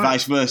 and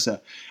vice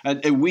versa.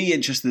 And we,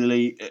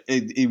 interestingly,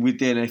 with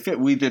DNA Fit,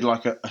 we did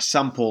like a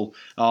sample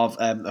of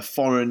a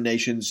foreign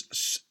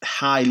nation's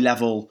high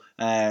level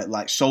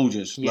like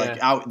soldiers, they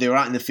were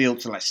out in the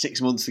field for like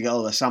 6 months to get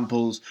all their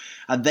samples,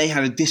 and they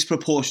had a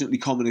disproportionately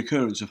common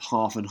occurrence of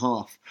half and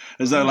half,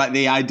 as though like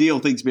the ideal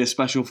thing to be a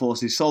special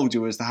forces soldier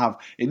was to have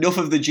enough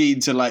of the gene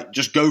to like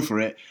just go for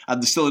it,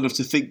 and still enough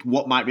to think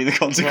what might be the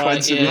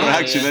consequence of your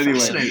action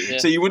anyway.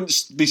 So you wouldn't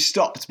be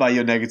stopped by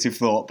your negative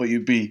thought, but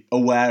you'd be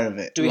aware of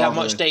it. Do we have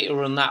much data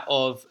on that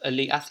of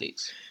elite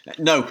athletes?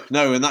 No,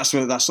 and that's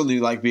something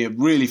like be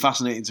really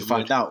fascinating to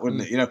find out,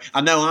 wouldn't it?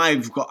 I know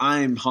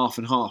I'm half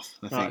and half.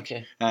 I think,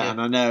 okay.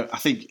 And I know I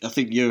think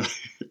you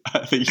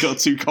got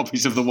two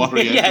copies of the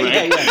warrior.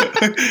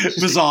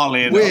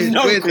 Bizarrely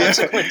enough, weird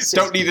consequences.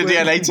 Don't need a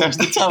DNA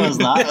test to tell us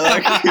that.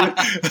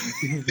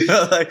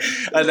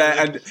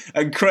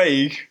 And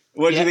Craig.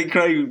 What do you think,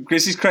 Craig?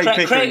 This is Craig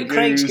Pickering.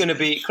 Craig's going to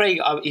be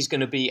He's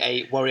going to be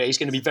a warrior. He's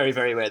going to be very,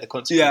 very aware of the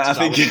consequences.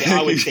 Yeah,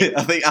 I would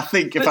think. I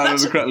think if I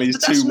remember correctly, he's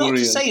two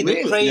warriors. That's not to say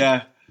that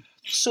Craig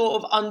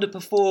sort of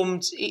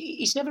underperformed.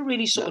 He's never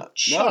really sort of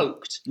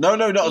choked. No,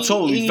 not at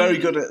all. He's very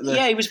good at the.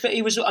 Yeah,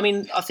 he was. I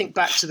mean, I think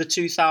back to the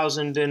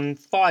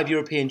 2005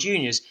 European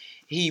Juniors.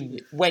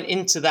 He went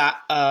into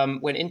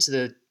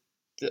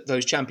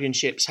those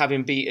championships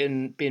having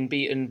been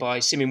beaten by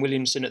Simeon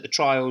Williamson at the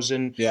trials,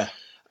 and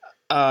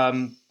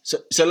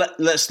So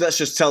let's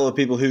just tell the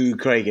people who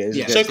Craig is.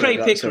 Yeah. So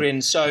Craig Pickering.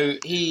 So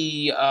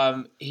he's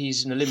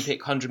an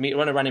Olympic 100-meter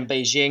runner, ran in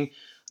Beijing,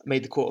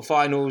 made the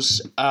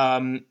quarterfinals.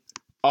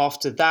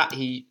 After that,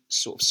 he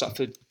sort of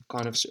suffered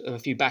kind of a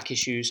few back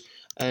issues,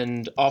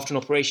 and after an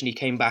operation, he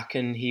came back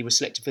and he was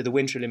selected for the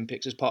Winter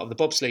Olympics as part of the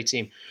bobsleigh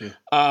team.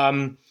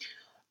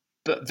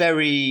 But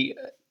very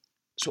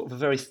sort of a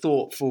very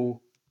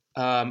thoughtful,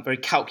 very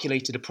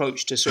calculated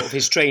approach to sort of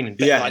his training.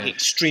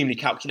 Extremely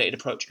calculated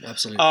approach.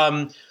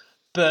 Absolutely.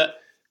 But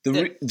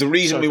the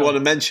reason we want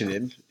to mention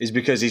him is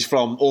because he's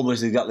from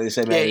almost exactly the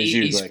same area as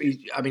you, Greg.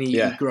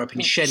 He grew up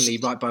in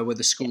Shenley, right by where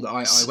the school that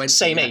I went to.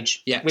 Same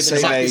age. Yeah,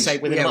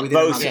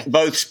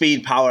 both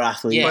speed power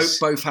athletes. Yes.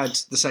 Both had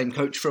the same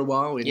coach for a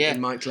while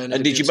in Mike Leonard.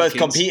 And did you both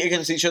compete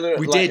against each other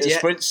at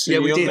sprints? Yeah,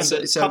 we did.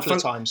 A couple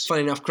of times.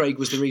 Funny enough, Craig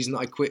was the reason that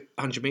I quit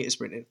 100-metre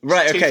sprinting.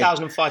 Right, okay.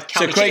 2005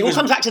 county. So it all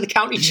comes back to the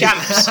county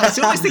champs. It's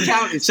always the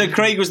county. So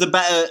Craig was the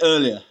better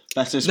earlier.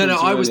 No,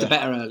 I was the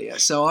better earlier.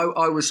 So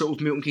I was sort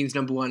of Milton Keynes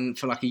 #1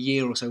 for like a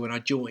year or so when I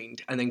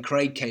joined, and then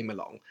Craig came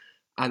along,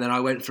 and then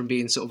I went from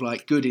being sort of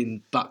like good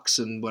in bucks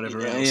and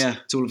whatever else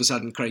to all of a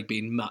sudden Craig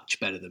being much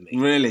better than me.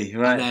 Really,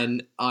 right?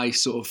 And then I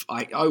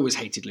always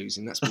hated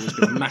losing. That's always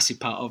been a massive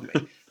part of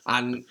me.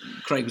 And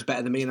Craig was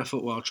better than me, and I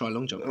thought, well, I'll try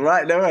long jump.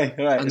 Right, no way.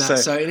 Right. And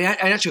so in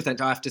actual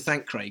fact, I have to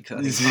thank Craig.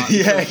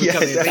 Definitely. Thank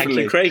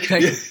you, Craig.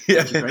 Thank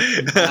you,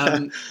 Craig.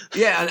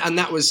 And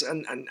that was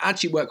and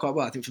actually worked quite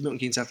well. I think for Milton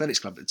Keynes Athletics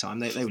Club at the time,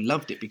 they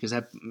loved it because they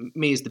had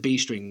me as the B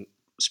string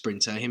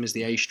sprinter, him as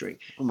the A string.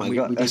 Oh my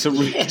God. It's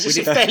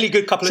a fairly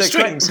good couple of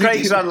strings.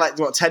 Craig's ran like,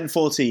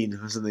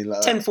 10-14 or something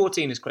like that?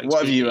 10-14 is Craig's.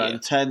 What have you run?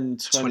 10,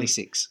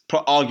 26.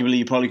 Arguably,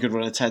 you probably could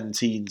run a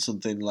 10-teen,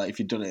 something like if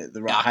you'd done it at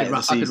the right height of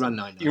the season. I could run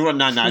 9. You run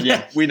 9,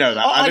 yeah. We know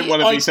that. I didn't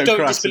want to be so crass. I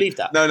don't disbelieve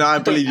that. No, I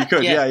believe you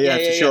could. Yeah,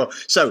 for sure.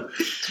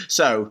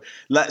 So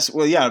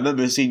I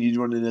remember seeing you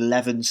run an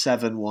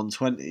 11.7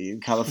 120 in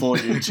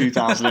California in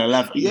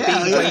 2011.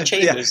 Dwayne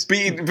Chambers.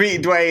 Beating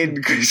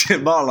Dwayne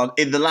Christian Marlon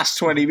in the last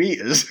 20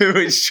 metres,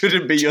 which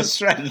shouldn't be your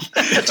strength.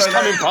 Just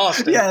coming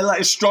past him. Yeah,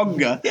 like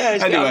stronger. Yeah,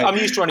 anyway. I'm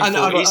used to running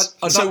 40s.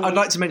 I'd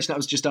like to mention that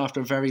was just after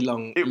a very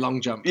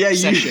long jump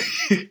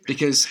session.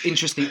 Because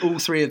interestingly, all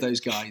three of those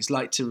guys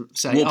like to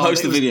say, we'll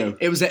post the video.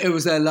 It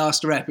was their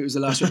last rep. It was the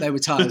last rep. They were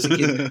tired. I was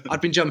thinking,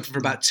 I'd been jumping for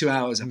about 2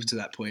 hours up to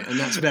that point, and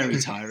that's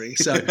very tiring.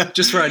 So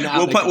just throwing that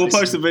out. We'll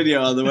post the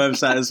video on the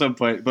website at some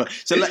point. But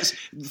so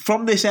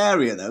from this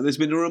area though, there's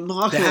been a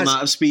remarkable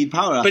amount of speed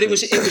power. But it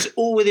was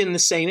all within the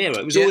same era.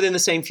 It was all within the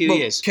same few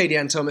years. Katie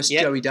Ann Thomas,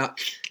 Joey Duck.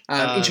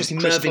 Interesting,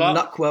 Chris Mervyn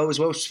Clark. Luckwell as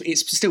well.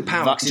 It's still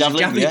power because he's a Javelin,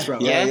 javelin yeah.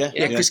 thrower.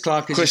 Yeah. Chris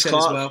Clark, as you said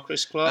as well.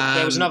 Chris Clark.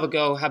 There was another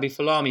girl, Habi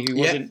Falami, who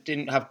Yeah.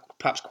 didn't have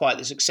perhaps quite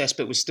the success,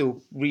 but was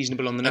still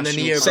reasonable on the And then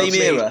national. the Same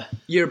era.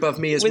 year above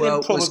me as Within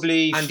well.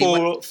 probably was Andy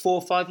 4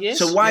 or 5 years.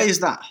 So why Yeah. is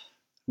that?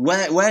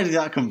 Where did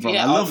that come from?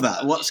 Yeah, I love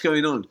that. What's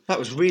going on? That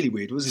was really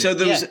weird, wasn't So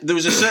it? there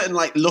was a certain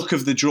like look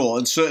of the draw,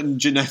 and certain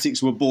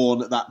genetics were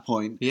born at that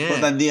point. Yeah.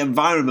 But then the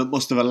environment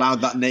must have allowed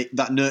that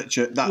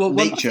nature I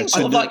nature think to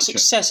sort of like nurture.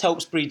 success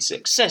helps breed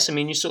success. I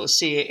mean, you sort of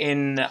see it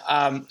in.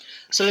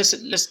 So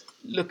let's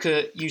look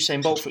at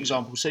Usain Bolt, for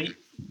example. So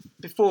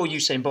before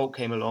Usain Bolt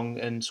came along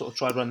and sort of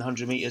tried running the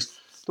 100 meters,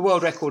 the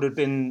world record had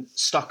been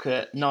stuck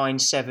at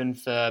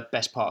 9.7 for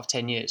best part of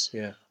 10 years.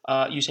 Yeah.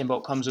 Usain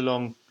Bolt comes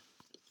along,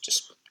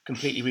 just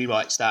completely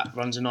rewrites that,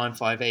 runs a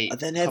 9.58. And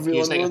then a couple of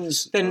years everyone later.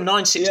 runs. Then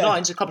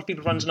 9.69. So a couple of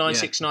people runs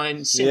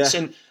 9.69 since. Yeah.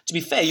 And to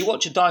be fair, you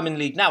watch a Diamond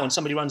League now and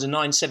somebody runs a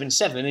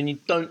 9.77 and you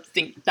don't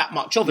think that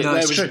much of it. No,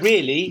 it's whereas true.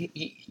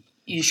 really,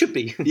 you should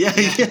be. Yeah.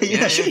 should be You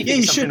getting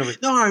something of should.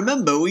 it. No, I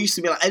remember we used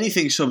to be like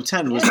anything sub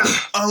 10 was like,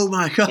 oh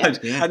my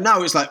god, Yeah. and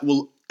now it's like,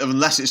 well,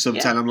 unless it's sub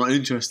 10, I'm not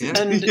interested.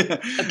 And Yeah.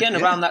 again,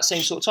 around that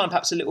same sort of time,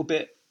 perhaps a little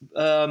bit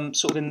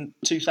sort of in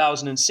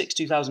 2006,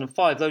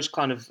 2005, those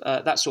kind of,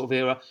 that sort of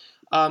era,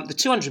 the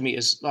 200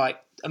 metres,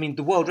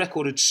 the world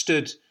record had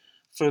stood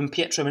from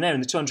Pietro Monero in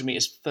the 200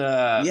 metres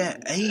for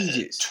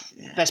Ages.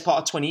 best part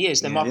of 20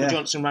 years. Then Michael Yeah.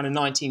 Johnson ran a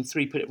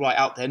 19.3, put it right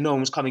out there. No one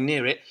was coming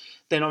near it.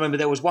 Then I remember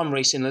there was one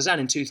race in Lausanne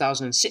in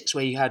 2006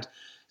 where you had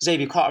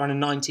Xavier Carter ran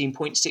a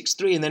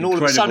 19.63, and then all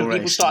of a sudden Incredible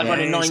people race. started Yeah,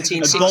 running exactly.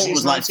 19.60s. And Bolt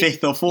was like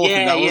 5th or 4th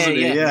in that, wasn't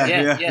he?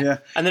 Yeah.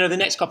 And then over the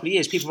next couple of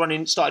years,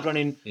 people started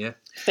running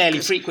fairly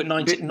frequent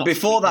 19. not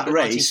Before that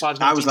frequent, but race,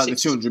 19.5s, I was like, the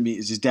 19.6s. 200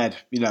 metres is dead.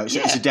 You know, it's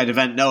Yeah. a dead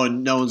event.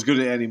 No one's good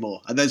at it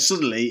anymore. And then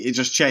suddenly it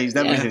just changed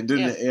everything,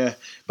 didn't it? Yeah.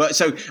 But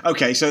so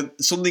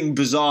something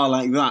bizarre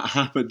like that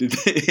happened in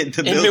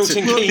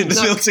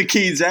the Milton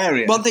Keynes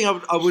area. One thing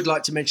I would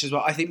like to mention as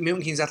well, I think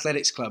Milton Keynes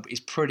Athletics Club is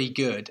pretty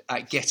good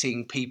at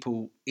getting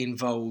people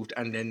involved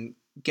and then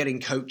getting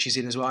coaches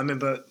in as well. I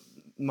remember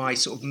my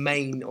sort of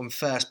main on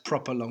first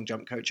proper long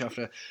jump coach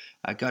after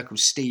a guy called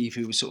Steve,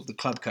 who was sort of the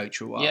club coach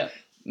for a while. Yeah.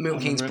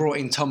 Milton Keynes brought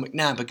in Tom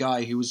McNabb, a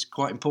guy who was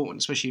quite important,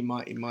 especially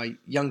in my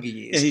younger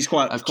years. Yeah, he's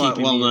quite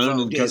keeping well me known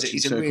involved. in Yeah, coaching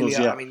he's a circles, really,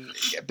 yeah. I mean,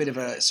 a bit of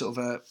a sort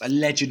of a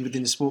legend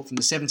within the sport from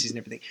the 70s and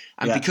everything.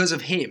 And Yeah. because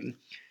of him,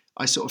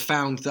 I sort of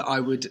found that I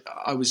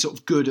was sort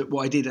of good at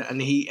what I did,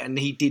 and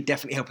he did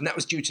definitely help, and that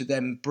was due to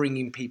them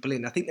bringing people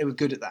in. I think they were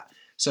good at that.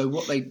 So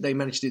what they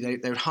managed to do,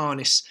 they would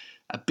harness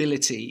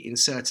ability in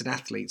certain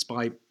athletes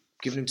by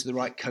giving them to the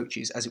right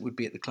coaches, as it would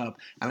be at the club,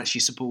 and actually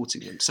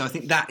supporting them. So I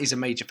think that is a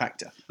major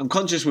factor. I'm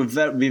conscious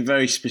we're being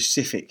very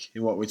specific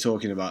in what we're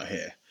talking about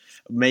here.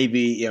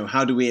 Maybe,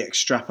 how do we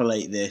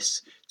extrapolate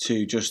this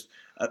to just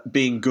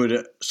being good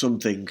at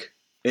something?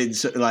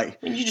 It's like,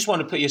 You just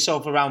want to put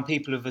yourself around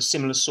people of a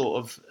similar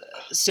sort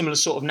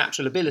of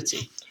natural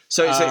ability.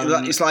 so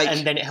it's like,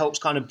 and then it helps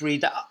kind of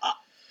breed that.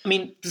 I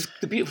mean,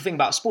 the beautiful thing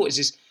about sport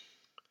is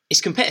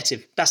it's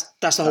competitive. That's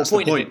the whole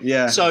point of it.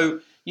 yeah. So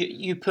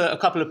you put a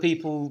couple of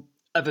people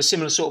of a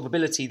similar sort of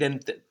ability, then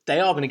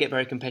they are going to get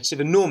very competitive,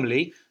 and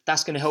normally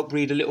that's going to help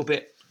breed a little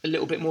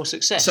bit more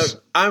success. So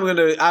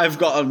we've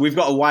got a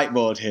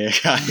whiteboard here,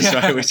 guys.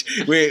 Right, which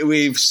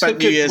we've spent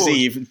New good Year's board.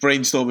 Eve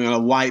brainstorming on a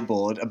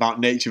whiteboard about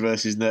nature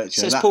versus nurture. it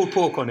says pulled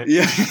pork on it.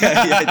 Yeah.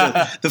 It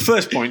does. The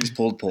first point is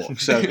pulled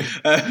pork. So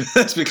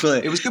let's be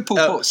clear. It was good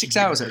pulled pork, 6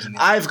 hours, wasn't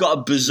it? I've got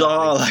a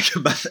bizarre,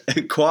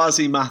 a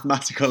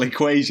quasi-mathematical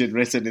equation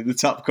written in the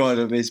top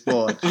corner of this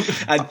board,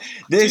 and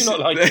this. Do you not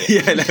like it?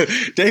 Yeah,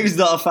 no, David's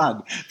not a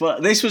fan,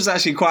 but this was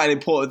actually quite an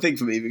important thing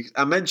for me because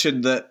I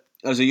mentioned that.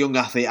 As a young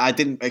athlete, I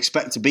didn't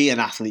expect to be an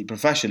athlete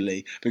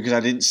professionally because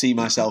I didn't see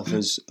myself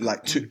as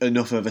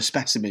enough of a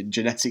specimen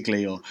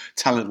genetically or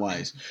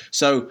talent-wise.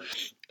 So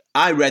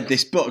I read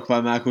this book by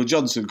Michael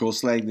Johnson called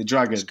Slaying the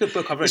Dragon. It's a good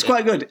book. I've read It's it.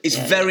 quite good. It's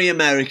very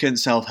American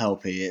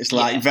self-helpy. It's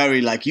very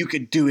you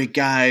can do it,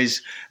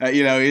 guys.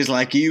 It's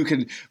like you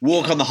can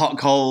walk on the hot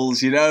coals.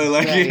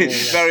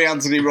 Very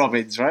Anthony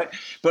Robbins, right?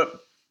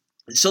 But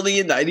something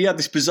in that, and he had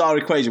this bizarre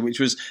equation, which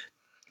was.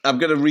 I'm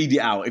going to read it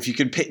out if you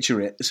can picture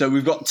it. So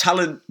we've got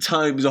talent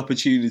times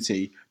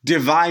opportunity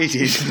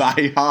divided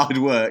by hard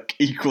work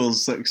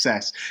equals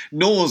success.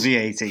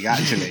 Nauseating,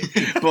 actually.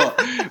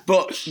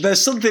 but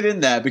there's something in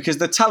there because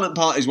the talent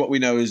part is what we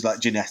know is like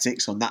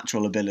genetics or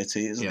natural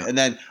ability, isn't it? And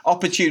then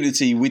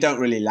opportunity we don't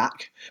really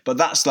lack. But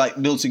that's like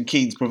Milton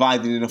Keynes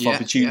providing enough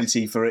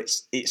opportunity for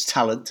its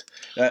talent.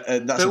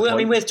 That's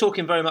we're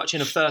talking very much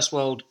in a first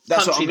world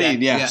That's country. what I mean,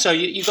 there. yeah. So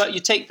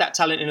you take that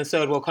talent in a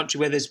third world country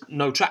where there's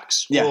no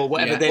tracks or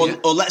whatever. Yeah.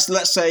 Then Or let's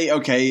say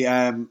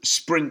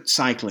sprint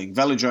cycling,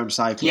 velodrome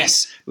cycling.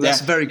 Yes, well,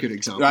 that's a very good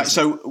example. Right,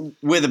 isn't it? so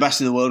we're the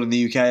best in the world in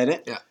the UK at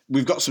it. Yeah.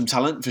 We've got some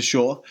talent for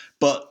sure,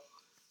 but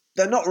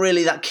they're not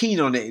really that keen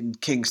on it in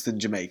Kingston,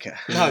 Jamaica.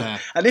 No.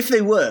 And if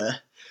they were,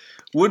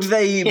 would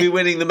they be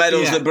winning the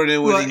medals that Britain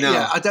are winning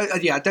now?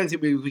 Yeah, I don't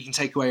think we can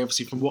take away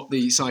obviously from what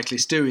the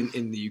cyclists do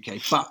in the UK,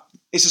 but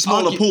It's a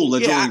smaller pool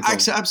they're drawing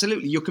from.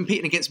 Absolutely. You're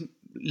competing against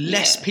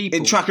less people.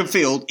 In track and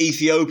field,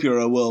 Ethiopia are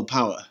a world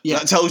power. Yeah.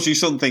 That tells you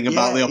something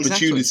about the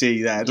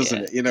opportunity there, doesn't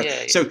Yeah. it? You know.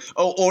 Yeah. So,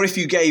 or if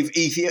you gave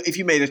if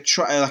you made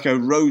a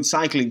road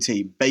cycling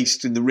team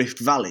based in the Rift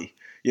Valley.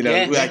 You know,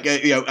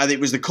 and it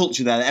was the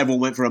culture there that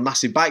everyone went for a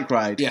massive bike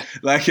ride,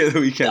 like at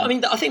the weekend. I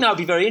mean, I think that would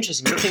be very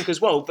interesting. I think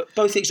as well, but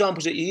both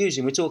examples that you're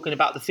using, we're talking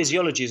about the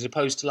physiology as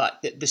opposed to like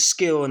the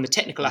skill and the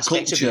technical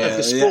aspects of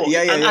the sport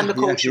and the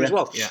culture as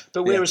well. Yeah.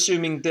 But we're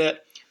assuming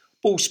that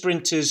all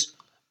sprinters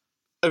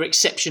are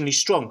exceptionally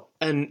strong,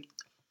 and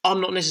I'm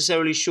not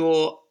necessarily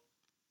sure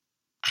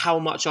how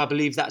much I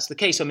believe that's the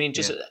case. I mean,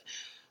 just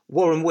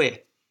Warren Weir.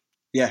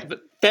 Yeah.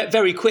 But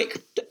very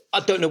quick. I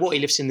don't know what he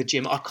lifts in the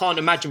gym. I can't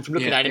imagine from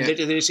looking at him that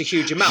it's a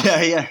huge amount.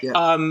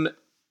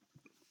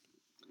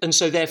 And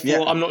so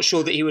therefore, I'm not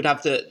sure that he would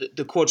have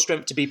the quad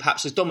strength to be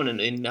perhaps as dominant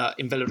in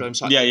velodrome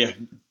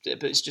cycling.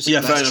 But it's just fair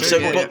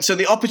enough. So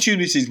the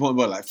opportunities,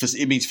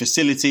 it means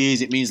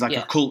facilities. It means like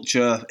a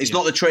culture. It's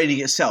not the training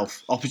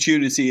itself.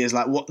 Opportunity is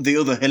like what the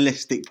other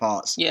holistic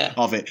parts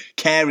of it.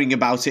 Caring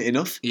about it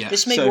enough. Yeah.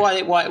 This may be why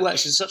it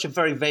works. It's such a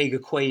very vague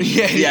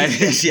equation.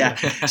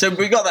 So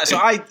we got that. So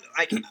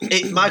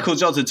Michael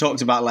Johnson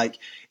talked about like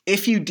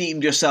if you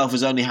deemed yourself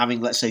as only having,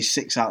 let's say,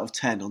 6 out of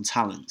 10 on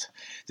talent,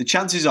 the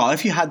chances are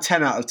if you had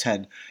 10 out of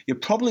 10, you're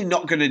probably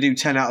not going to do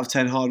 10 out of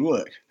 10 hard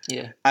work.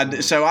 Yeah.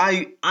 And so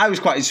I was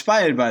quite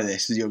inspired by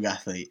this as a young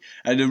athlete,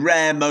 and a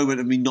rare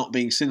moment of me not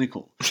being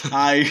cynical.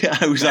 I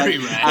was very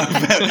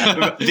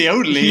rare. the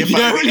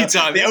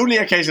only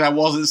occasion I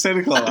wasn't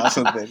cynical about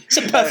something. It's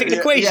a perfect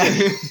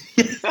equation.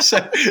 So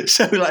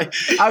like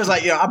I was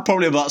like, I'm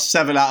probably about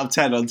 7 out of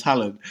 10 on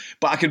talent,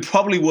 but I could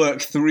probably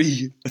work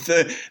 3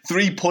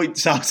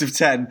 points out of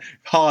 10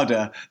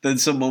 harder than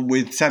someone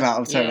with 10 out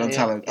of 10 on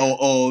talent,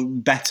 or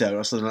better,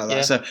 or something like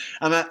that. So,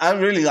 and I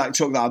really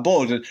took that on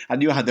board, and I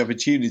knew I had the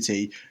opportunity.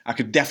 I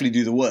could definitely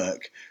do the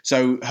work.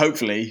 So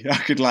hopefully I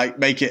could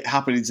make it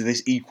happen into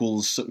this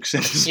equals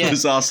success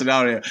bizarre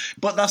scenario.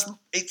 But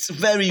it's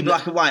very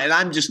black and white, and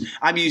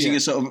I'm using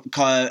a sort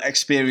of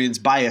experience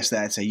bias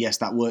there to say yes,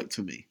 that worked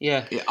for me.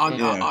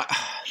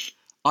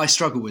 I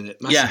struggle with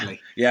it massively.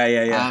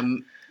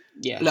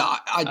 Look,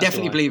 I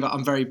definitely believe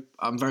I'm very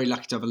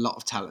lucky to have a lot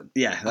of talent.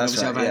 Yeah, that's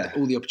right. I've had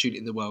all the opportunity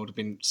in the world. I've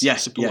been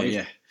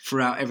supported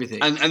throughout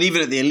everything. And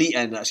even at the elite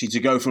end, actually, to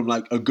go from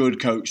like a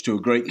good coach to a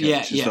great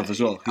coach and stuff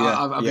as well.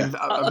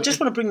 I just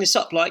want to bring this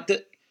up, like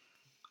that.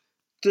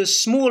 The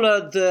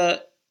smaller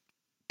the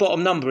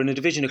bottom number in a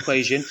division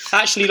equation,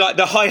 actually, like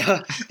the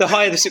higher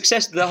the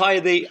success, the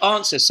higher the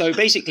answer. So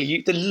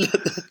basically,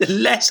 the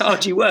less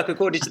hard you work,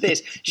 according to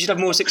this, you should have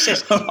more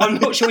success. I'm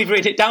not sure we've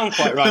written it down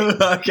quite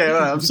right. Okay,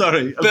 well, I'm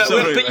sorry. But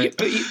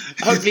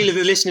hopefully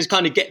the listeners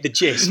kind of get the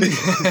gist.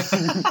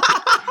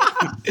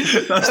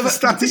 That's the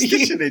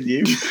statistician in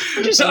you.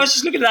 I was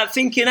just looking at that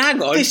thinking,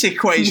 hang on. This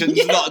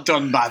equation's not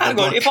done by the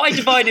book. If I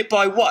divide it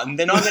by 1,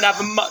 then I'm going to have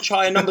a much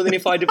higher number than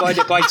if I divide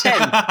it by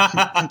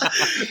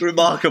 10.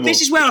 Remarkable.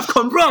 This is where I've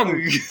gone wrong.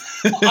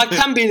 I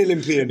can be an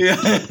Olympian.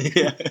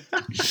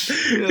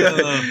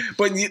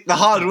 But the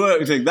hard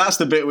work thing, that's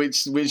the bit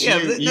which this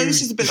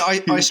is the bit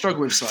that I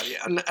struggle with slightly.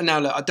 And now,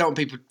 look, I don't want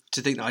people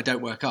to think that I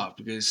don't work hard,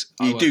 because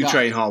you do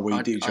train hard. When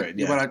I'm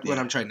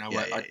training,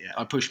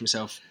 I push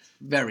myself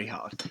very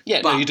hard.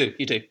 No, you do.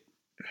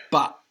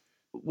 But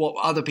what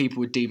other people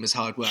would deem as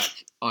hard work,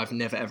 I've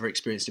never ever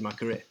experienced in my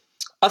career.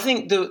 I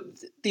think the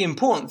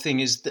important thing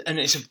is that, and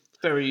it's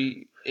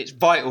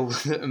vital,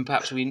 and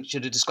perhaps we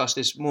should have discussed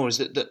this more, is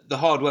that the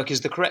hard work is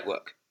the correct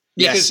work.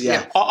 Because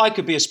I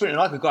could be a sprinter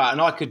and I could go out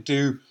and I could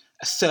do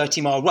a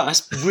 30-mile run.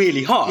 That's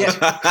really hard.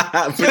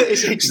 But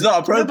it's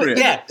not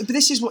appropriate. But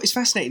this is what is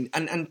fascinating,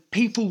 and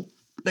people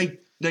they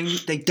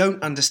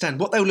don't understand.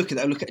 What they'll look at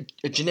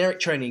a generic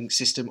training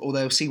system, or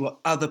they'll see what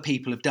other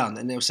people have done,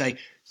 and they'll say,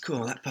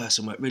 cool, that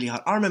person worked really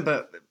hard. I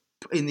remember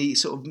in the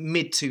sort of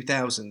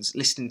mid-2000s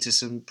listening to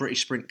some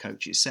British sprint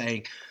coaches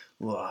saying,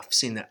 well, I've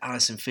seen that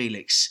Alison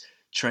Felix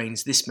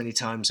trains this many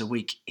times a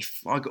week.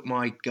 If I got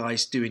my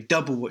guys doing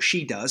double what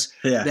she does,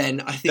 then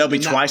I think they'll be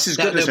twice as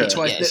good as her.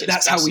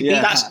 That's how we beat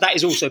that. That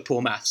is also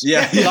poor maths.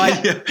 I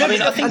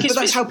think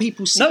that's how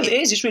people see it. No, it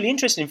is. It's really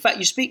interesting. In fact,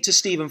 you speak to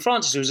Stephen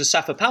Francis, who was a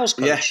Safa Powell's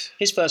coach,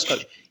 his first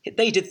coach.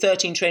 They did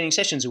 13 training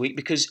sessions a week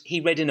because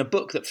he read in a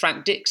book that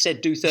Frank Dick said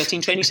do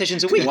 13 training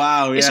sessions a week.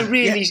 Wow, It's a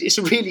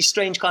really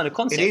strange kind of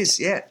concept. It is,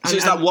 yeah. So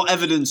it's like, what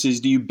evidences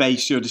do you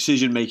base your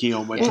decision making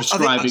on when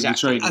prescribing the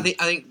training? I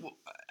think,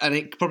 and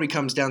it probably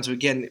comes down to,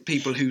 again,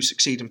 people who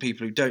succeed and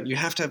people who don't. You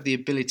have to have the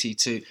ability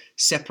to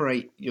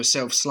separate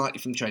yourself slightly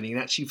from training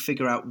and actually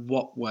figure out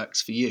what works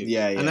for you.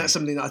 And that's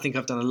something that I think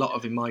I've done a lot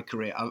of in my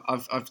career.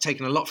 I've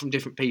taken a lot from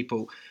different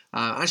people.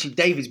 Actually,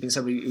 David's been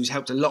somebody who's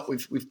helped a lot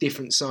with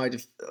different sides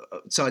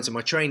of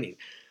my training.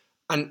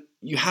 And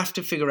you have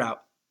to figure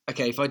out,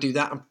 okay, if I do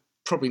that, I'm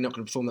probably not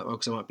going to perform that well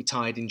because I might be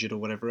tired, injured, or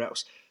whatever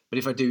else. But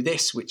if I do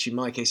this, which in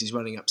my case is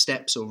running up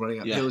steps or running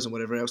up hills and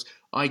whatever else,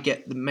 I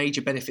get the major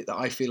benefit that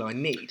I feel I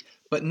need.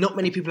 But not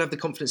many people have the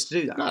confidence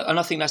to do that. No, and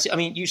I think that's it. I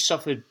mean, you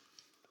suffered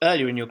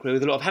earlier in your career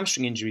with a lot of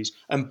hamstring injuries,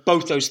 and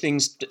both those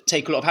things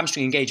take a lot of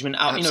hamstring engagement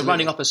out. Absolutely.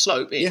 Running up a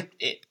slope,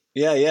 it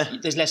Yeah.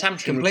 There's less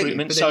hamstring Completely,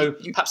 recruitment, but so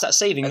then perhaps that's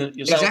saving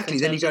yourself. Exactly.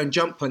 Then you terms go of- and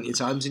jump plenty of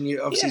times, and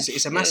you obviously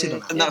it's a massive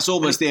amount. And that's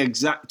almost the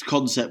exact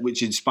concept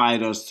which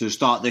inspired us to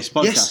start this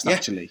podcast.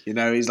 Actually,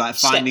 is like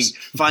finding,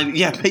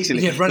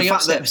 basically, running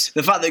up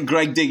the fact that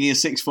Greg digging a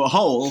 6-foot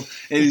hole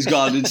in his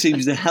garden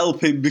seems to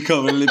help him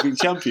become an Olympic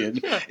champion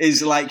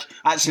is like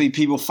actually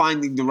people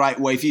finding the right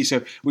way for you.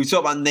 So we talk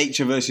about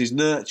nature versus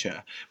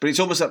nurture, but it's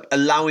almost like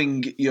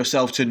allowing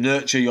yourself to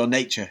nurture your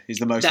nature is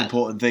the most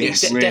important thing.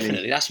 Really.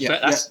 Definitely. That's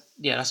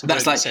a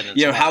very like,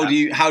 sentence. how do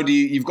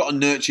you you've got to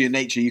nurture your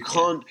nature. You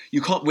can't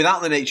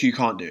without the nature you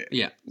can't do it.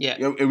 Yeah.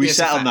 We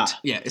set on that.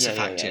 Yeah, it's a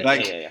fact.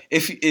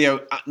 If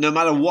no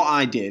matter what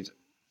I did,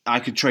 I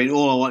could train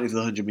all I wanted for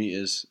the 100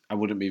 meters. I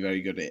wouldn't be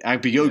very good at it.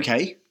 I'd be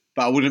okay,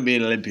 but I wouldn't be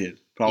an Olympian.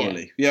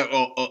 Probably,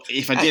 or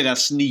if I did, I'd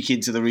sneak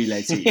into the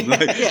relay team,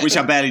 which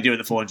I barely do at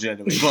the 400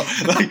 anyway.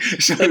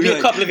 But there'd be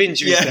a couple of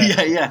injuries.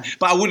 Yeah.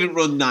 But I wouldn't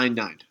run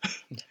 9.9.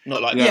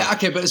 Not like that.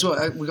 Okay, but as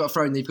well, we've got to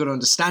throw in that you've got to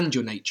understand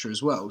your nature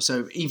as well.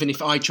 So even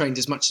if I trained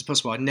as much as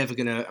possible, I'm never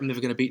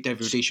gonna beat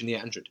David Rudisha in the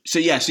 800. So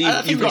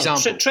you've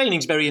example,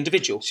 training's very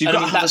individual. So you've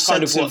got to have a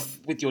sense of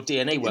with your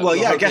DNA work.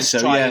 Well, I guess so.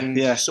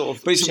 Sort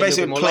of but it's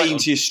basically playing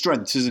to your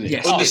strengths, isn't it?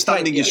 Yes.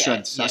 Understanding your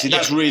strengths.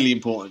 That's really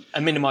important.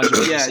 And minimise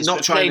your weaknesses.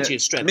 Not trying to your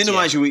strengths.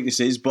 Minimise your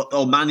weaknesses,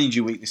 or manage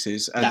your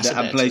weaknesses and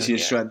play to your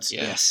strengths.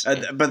 Yes.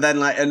 But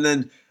then and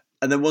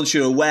then once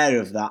you're aware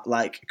of that,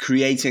 like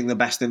creating the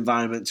best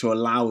environment to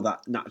allow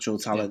that natural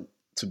talent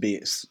to be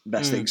its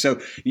best thing.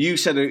 So you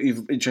said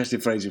an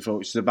interesting phrase before,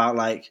 which is about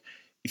like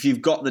if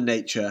you've got the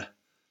nature,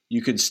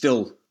 you can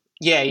still.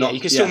 You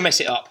can still mess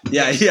it up.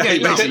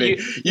 Basically.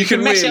 You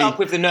can mess it up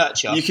with the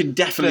nurture. You can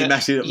definitely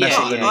mess it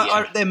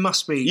up. There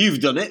must be.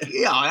 You've done it.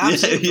 Yeah, I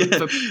absolutely.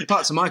 For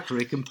parts of my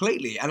career,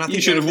 completely. And I think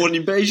you should have won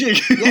in Beijing.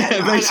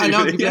 I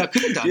arguably I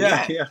could have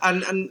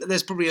done. And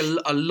there's probably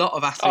a lot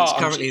of athletes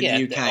currently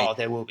in the UK.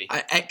 There will be.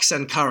 Ex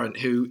and current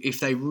who,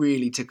 if they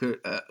really took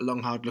a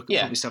long, hard look at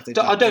probably stuff they've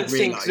done, I don't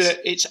think that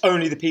it's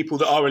only the people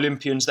that are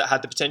Olympians that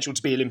had the potential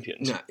to be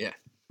Olympians. No,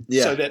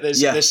 So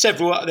there's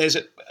several. There's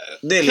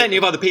plenty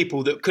of other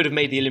people that could have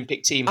made the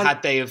Olympic team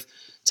had they have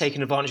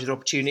taken advantage of their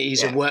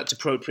opportunities and worked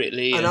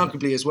appropriately. And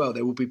arguably as well,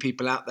 there will be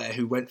people out there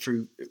who went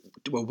to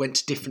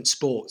different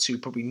sports who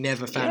probably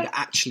never found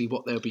actually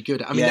what they'll be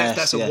good at. I mean,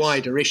 that's a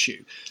wider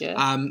issue.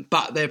 Yeah.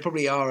 But there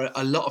probably are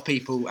a lot of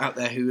people out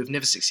there who have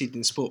never succeeded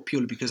in sport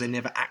purely because they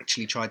never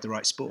actually tried the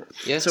right sport.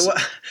 Yeah. So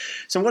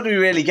what do we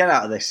really get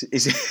out of this?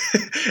 Is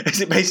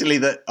it basically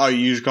that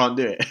you just can't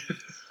do it?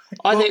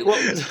 I think.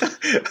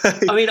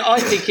 I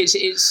think it's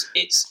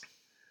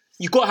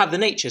you've got to have the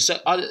nature. So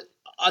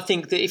I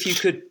think that if you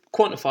could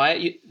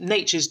quantify it,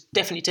 nature's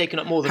definitely taken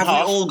up more than half.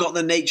 Have we all got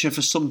the nature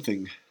for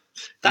something?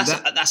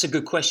 That's a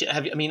good question.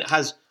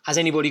 Has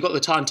anybody got the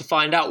time to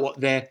find out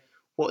what their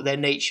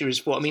nature is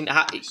for? I mean,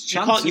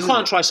 you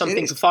can't try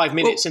something for 5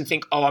 minutes and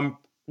think, I'm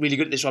really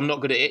good at this, or I'm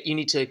not good at it. You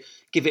need to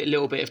give it a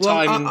little bit of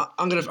time.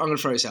 I'm gonna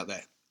throw this out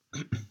there.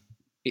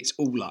 It's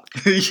all luck.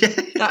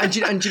 And do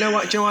you know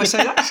what? Do you know why I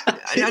say that?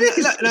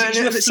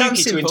 It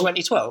sounds simple. In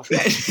 2012.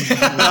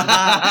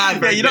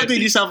 You're not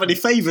doing yourself any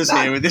favours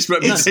here with this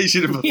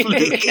reputation of a fluke.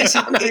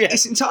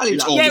 It's entirely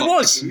luck. It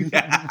was.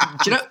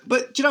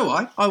 Do you know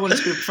why? I wanted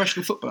to be a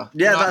professional footballer.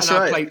 Yeah, that's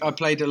right. I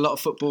played a lot of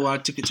football. I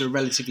took it to a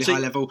relatively high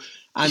level.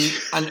 And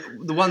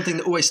the one thing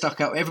that always stuck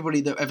out,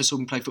 everybody that ever saw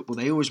me play football,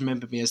 they always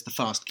remembered me as the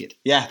fast kid.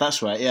 Yeah,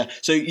 that's right. Yeah.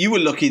 So you were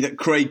lucky that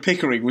Craig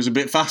Pickering was a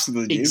bit faster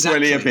than you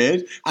when he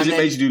appeared, because it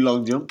made you do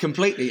long jump.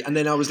 Completely. And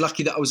then I was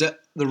lucky that I was at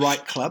the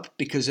right club,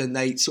 because then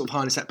they sort of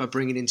harnessed that by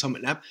bringing in Tom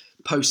McNabb.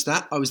 Post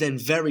that, I was then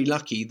very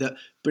lucky that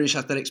British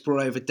Athletics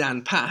brought over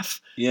Dan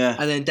Paff. Yeah.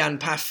 And then Dan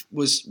Paff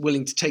was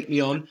willing to take me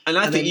on. And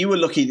I think you were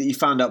lucky that you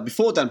found out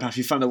before Dan Paff,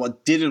 you found out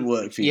what didn't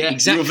work for you. Yeah,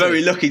 exactly. You were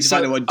very lucky to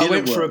find out what didn't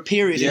work. I went for a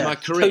period in my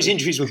career. Those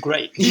injuries were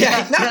great.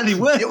 They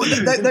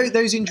were.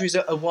 Those injuries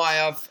are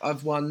why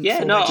I've won.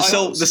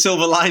 The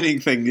silver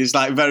lining thing is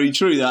like very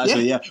true.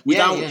 Actually,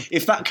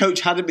 if that coach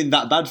hadn't been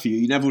that bad for you,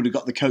 you never would have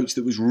got the coach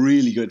that was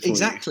really good for you.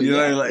 Exactly. You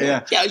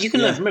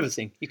can learn from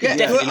everything. You can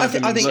definitely learn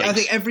from everything. I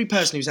think every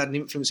person who's had an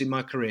influence in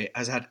my career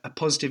has had a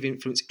positive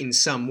influence in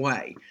some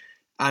way,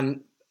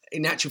 and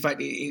in actual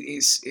fact,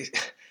 it's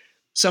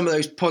some of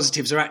those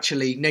positives are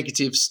actually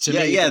negatives to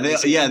me. They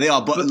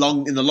are. But in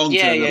the long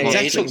term,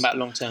 exactly. You're talking about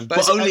long term,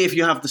 but only if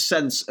you have the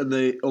sense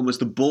and almost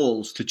the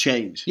balls to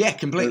change. Yeah,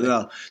 completely.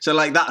 Well. So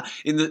like that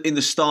in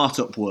the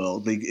startup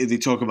world, they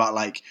talk about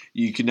like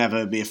you can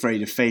never be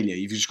afraid of failure.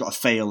 You've just got to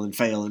fail and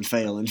fail and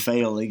fail and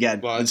fail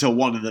again until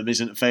one of them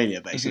isn't a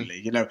failure.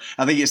 Basically,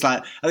 I think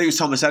it was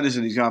Thomas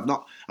Edison. He's going,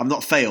 I've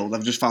not failed.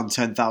 I've just found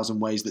 10,000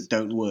 ways that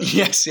don't work.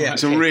 Yes, yeah.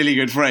 It's a really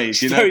good phrase.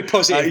 Very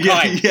positive.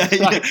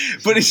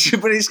 But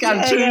it's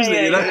kind of true, isn't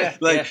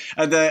it?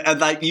 And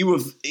like you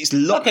have, it's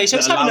luck. Okay, so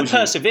it's having the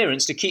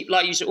perseverance to keep,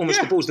 like you said,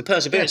 almost the balls, the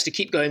perseverance to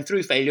keep going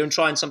through failure and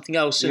trying something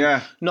else,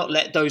 and not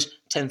let those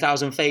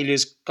 10,000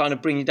 failures kind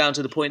of bring you down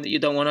to the point that you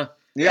don't want to.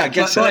 Yeah, I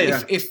guess so.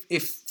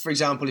 If for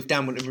example, if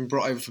Dan wouldn't have been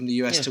brought over from the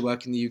US to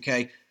work in the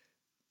UK,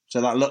 So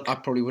that look I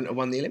probably wouldn't have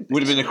won the Olympics.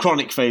 would have been a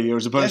chronic failure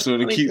as opposed to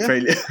an acute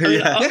failure.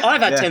 I've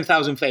had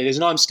 10,000 failures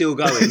and I'm still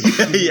going.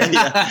 And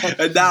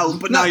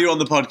now you're on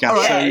the podcast.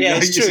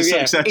 Right, so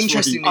it's true.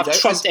 Interestingly, I've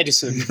trumped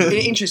Edison.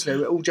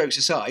 Interestingly, all jokes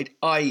aside,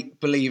 I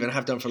believe and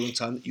have done for a long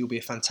time that you'll be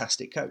a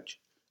fantastic coach.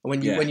 And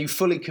when you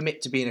fully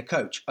commit to being a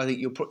coach, I think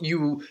you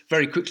will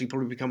very quickly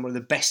probably become one of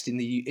the best in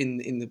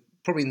the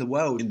probably in the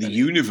world, in the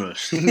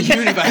universe. In the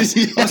universe.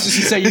 I was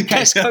just going to say UK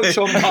best coach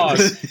on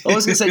Mars. I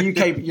was going to say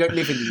UK, but you don't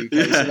live in the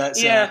UK, so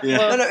that's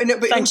Well, no.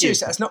 But thank you.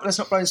 That's not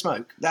blowing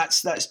smoke.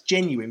 That's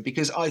genuine,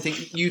 because I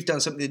think you've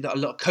done something that a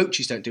lot of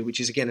coaches don't do,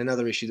 which is again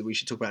another issue that we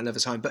should talk about another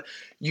time. But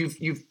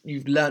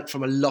you've learnt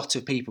from a lot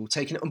of people,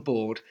 taking it on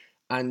board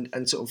and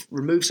sort of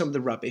remove some of the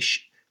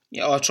rubbish.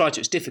 Yeah, I tried to.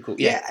 It's difficult.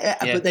 Yeah.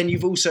 But then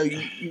you've also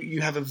you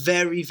have a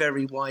very,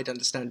 very wide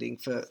understanding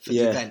for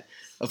the event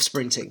of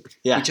sprinting,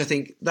 which I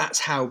think that's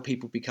how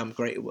people become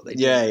great at what they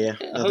do. I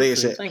think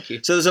it's it. Thank you.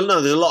 So there's a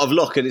lot of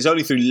luck, and it's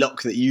only through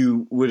luck that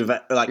you would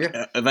have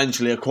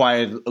eventually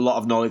acquired a lot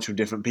of knowledge from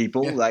different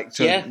people. And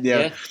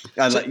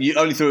you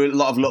only through a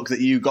lot of luck that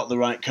you got the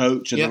right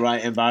coach and the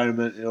right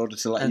environment in order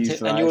to let you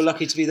thrive. And you're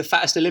lucky to be the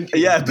fattest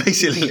Olympian. Yeah,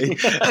 basically.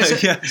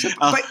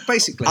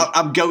 Basically,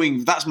 I'm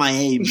going. That's my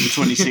aim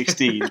for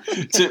 2016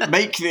 to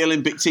make the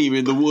Olympic team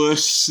in the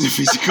worst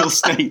physical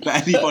state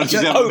that anybody's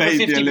ever over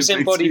made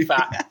 50% body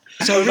fat.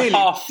 So really,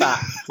 half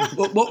fat.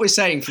 What we're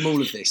saying from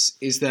all of this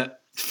is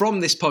that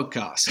from this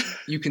podcast,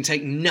 you can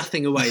take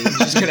nothing away,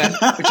 which is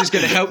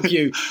going to help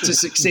you to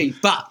succeed.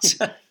 But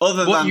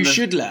what you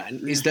should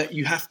learn is that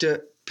you have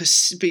to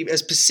be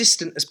as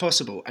persistent as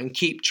possible and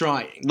keep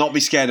trying. Not be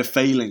scared of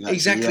failing. Actually.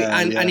 Exactly.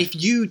 And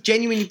if you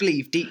genuinely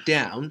believe deep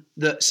down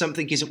that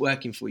something isn't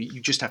working for you,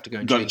 you just have to go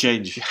and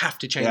change it. You have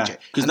to change it.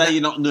 Because now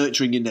you're not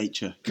nurturing your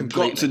nature.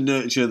 Completely. You've got to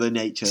nurture the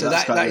nature. So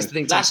that is the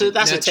thing. That's a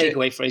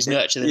takeaway phrase,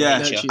 nurture the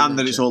nature. And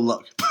then it's all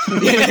luck.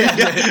 And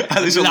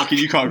it's all luck and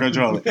you can't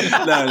control it.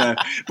 No.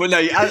 But no,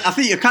 I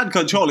think you can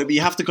control it, but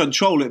you have to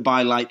control it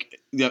by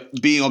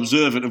being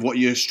observant of what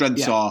your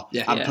strengths are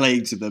and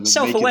playing to them. And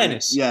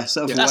self-awareness.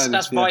 Self-awareness.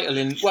 That's vital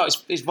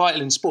it's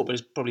vital in sport, but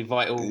it's probably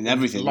vital in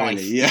everything, life.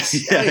 Really. Yeah.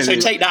 So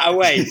take that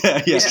away.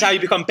 This is how you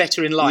become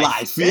better in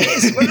life. It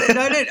is.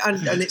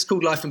 And it's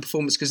called life and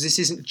performance, because this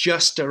isn't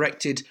just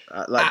directed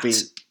at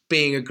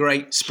being a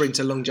great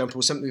sprinter, long jumper,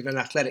 or something within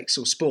athletics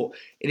or sport.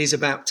 It is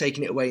about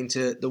taking it away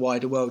into the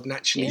wider world and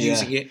actually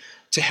using it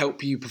to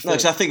help you perform.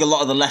 Because I think a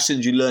lot of the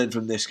lessons you learn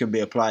from this can be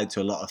applied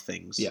to a lot of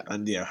things. Yeah.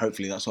 And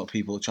hopefully that's what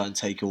people try and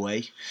take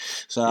away.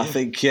 So I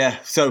think,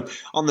 so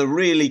on the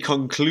really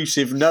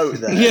conclusive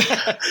note there,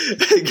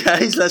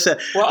 guys, I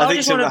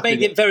just want to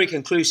make it very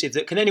conclusive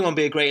that can anyone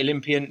be a great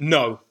Olympian?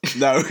 No.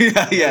 No.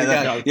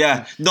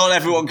 Not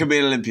everyone can be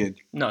an Olympian.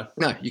 No,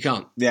 you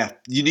can't. Yeah.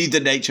 You need the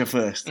nature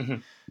first.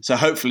 Mm-hmm. So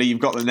hopefully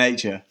you've got the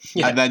nature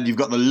and then you've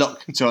got the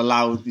luck to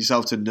allow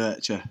yourself to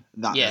nurture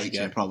that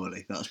nature,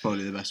 probably. That's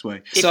probably the best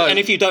way. And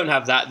if you don't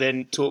have that,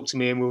 then talk to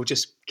me and we'll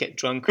just get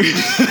drunk and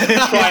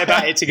cry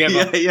about it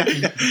together.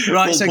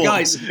 Right, so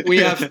guys, we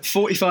have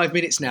 45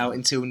 minutes now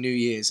until New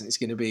Year's, and it's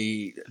going to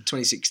be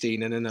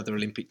 2016 and another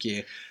Olympic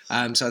year.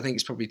 So I think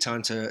it's probably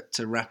time to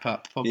wrap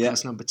up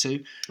podcast number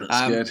 2.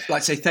 That's good. I'd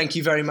like to say thank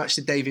you very much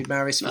to David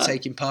Maris for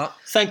taking part.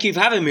 Thank you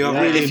for having me.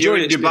 I've really if you're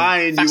enjoyed in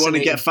Dubai and you want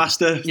to get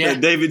faster,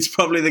 David's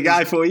probably the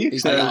guy for you.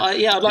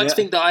 I'd like to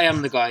think that I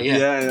am the guy.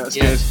 Yeah, that's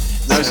good.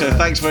 No, so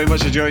thanks very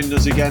much for joining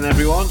us again,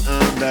 everyone,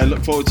 and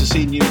look forward to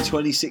seeing you in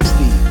 2016.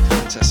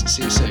 Fantastic.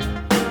 See you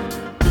soon.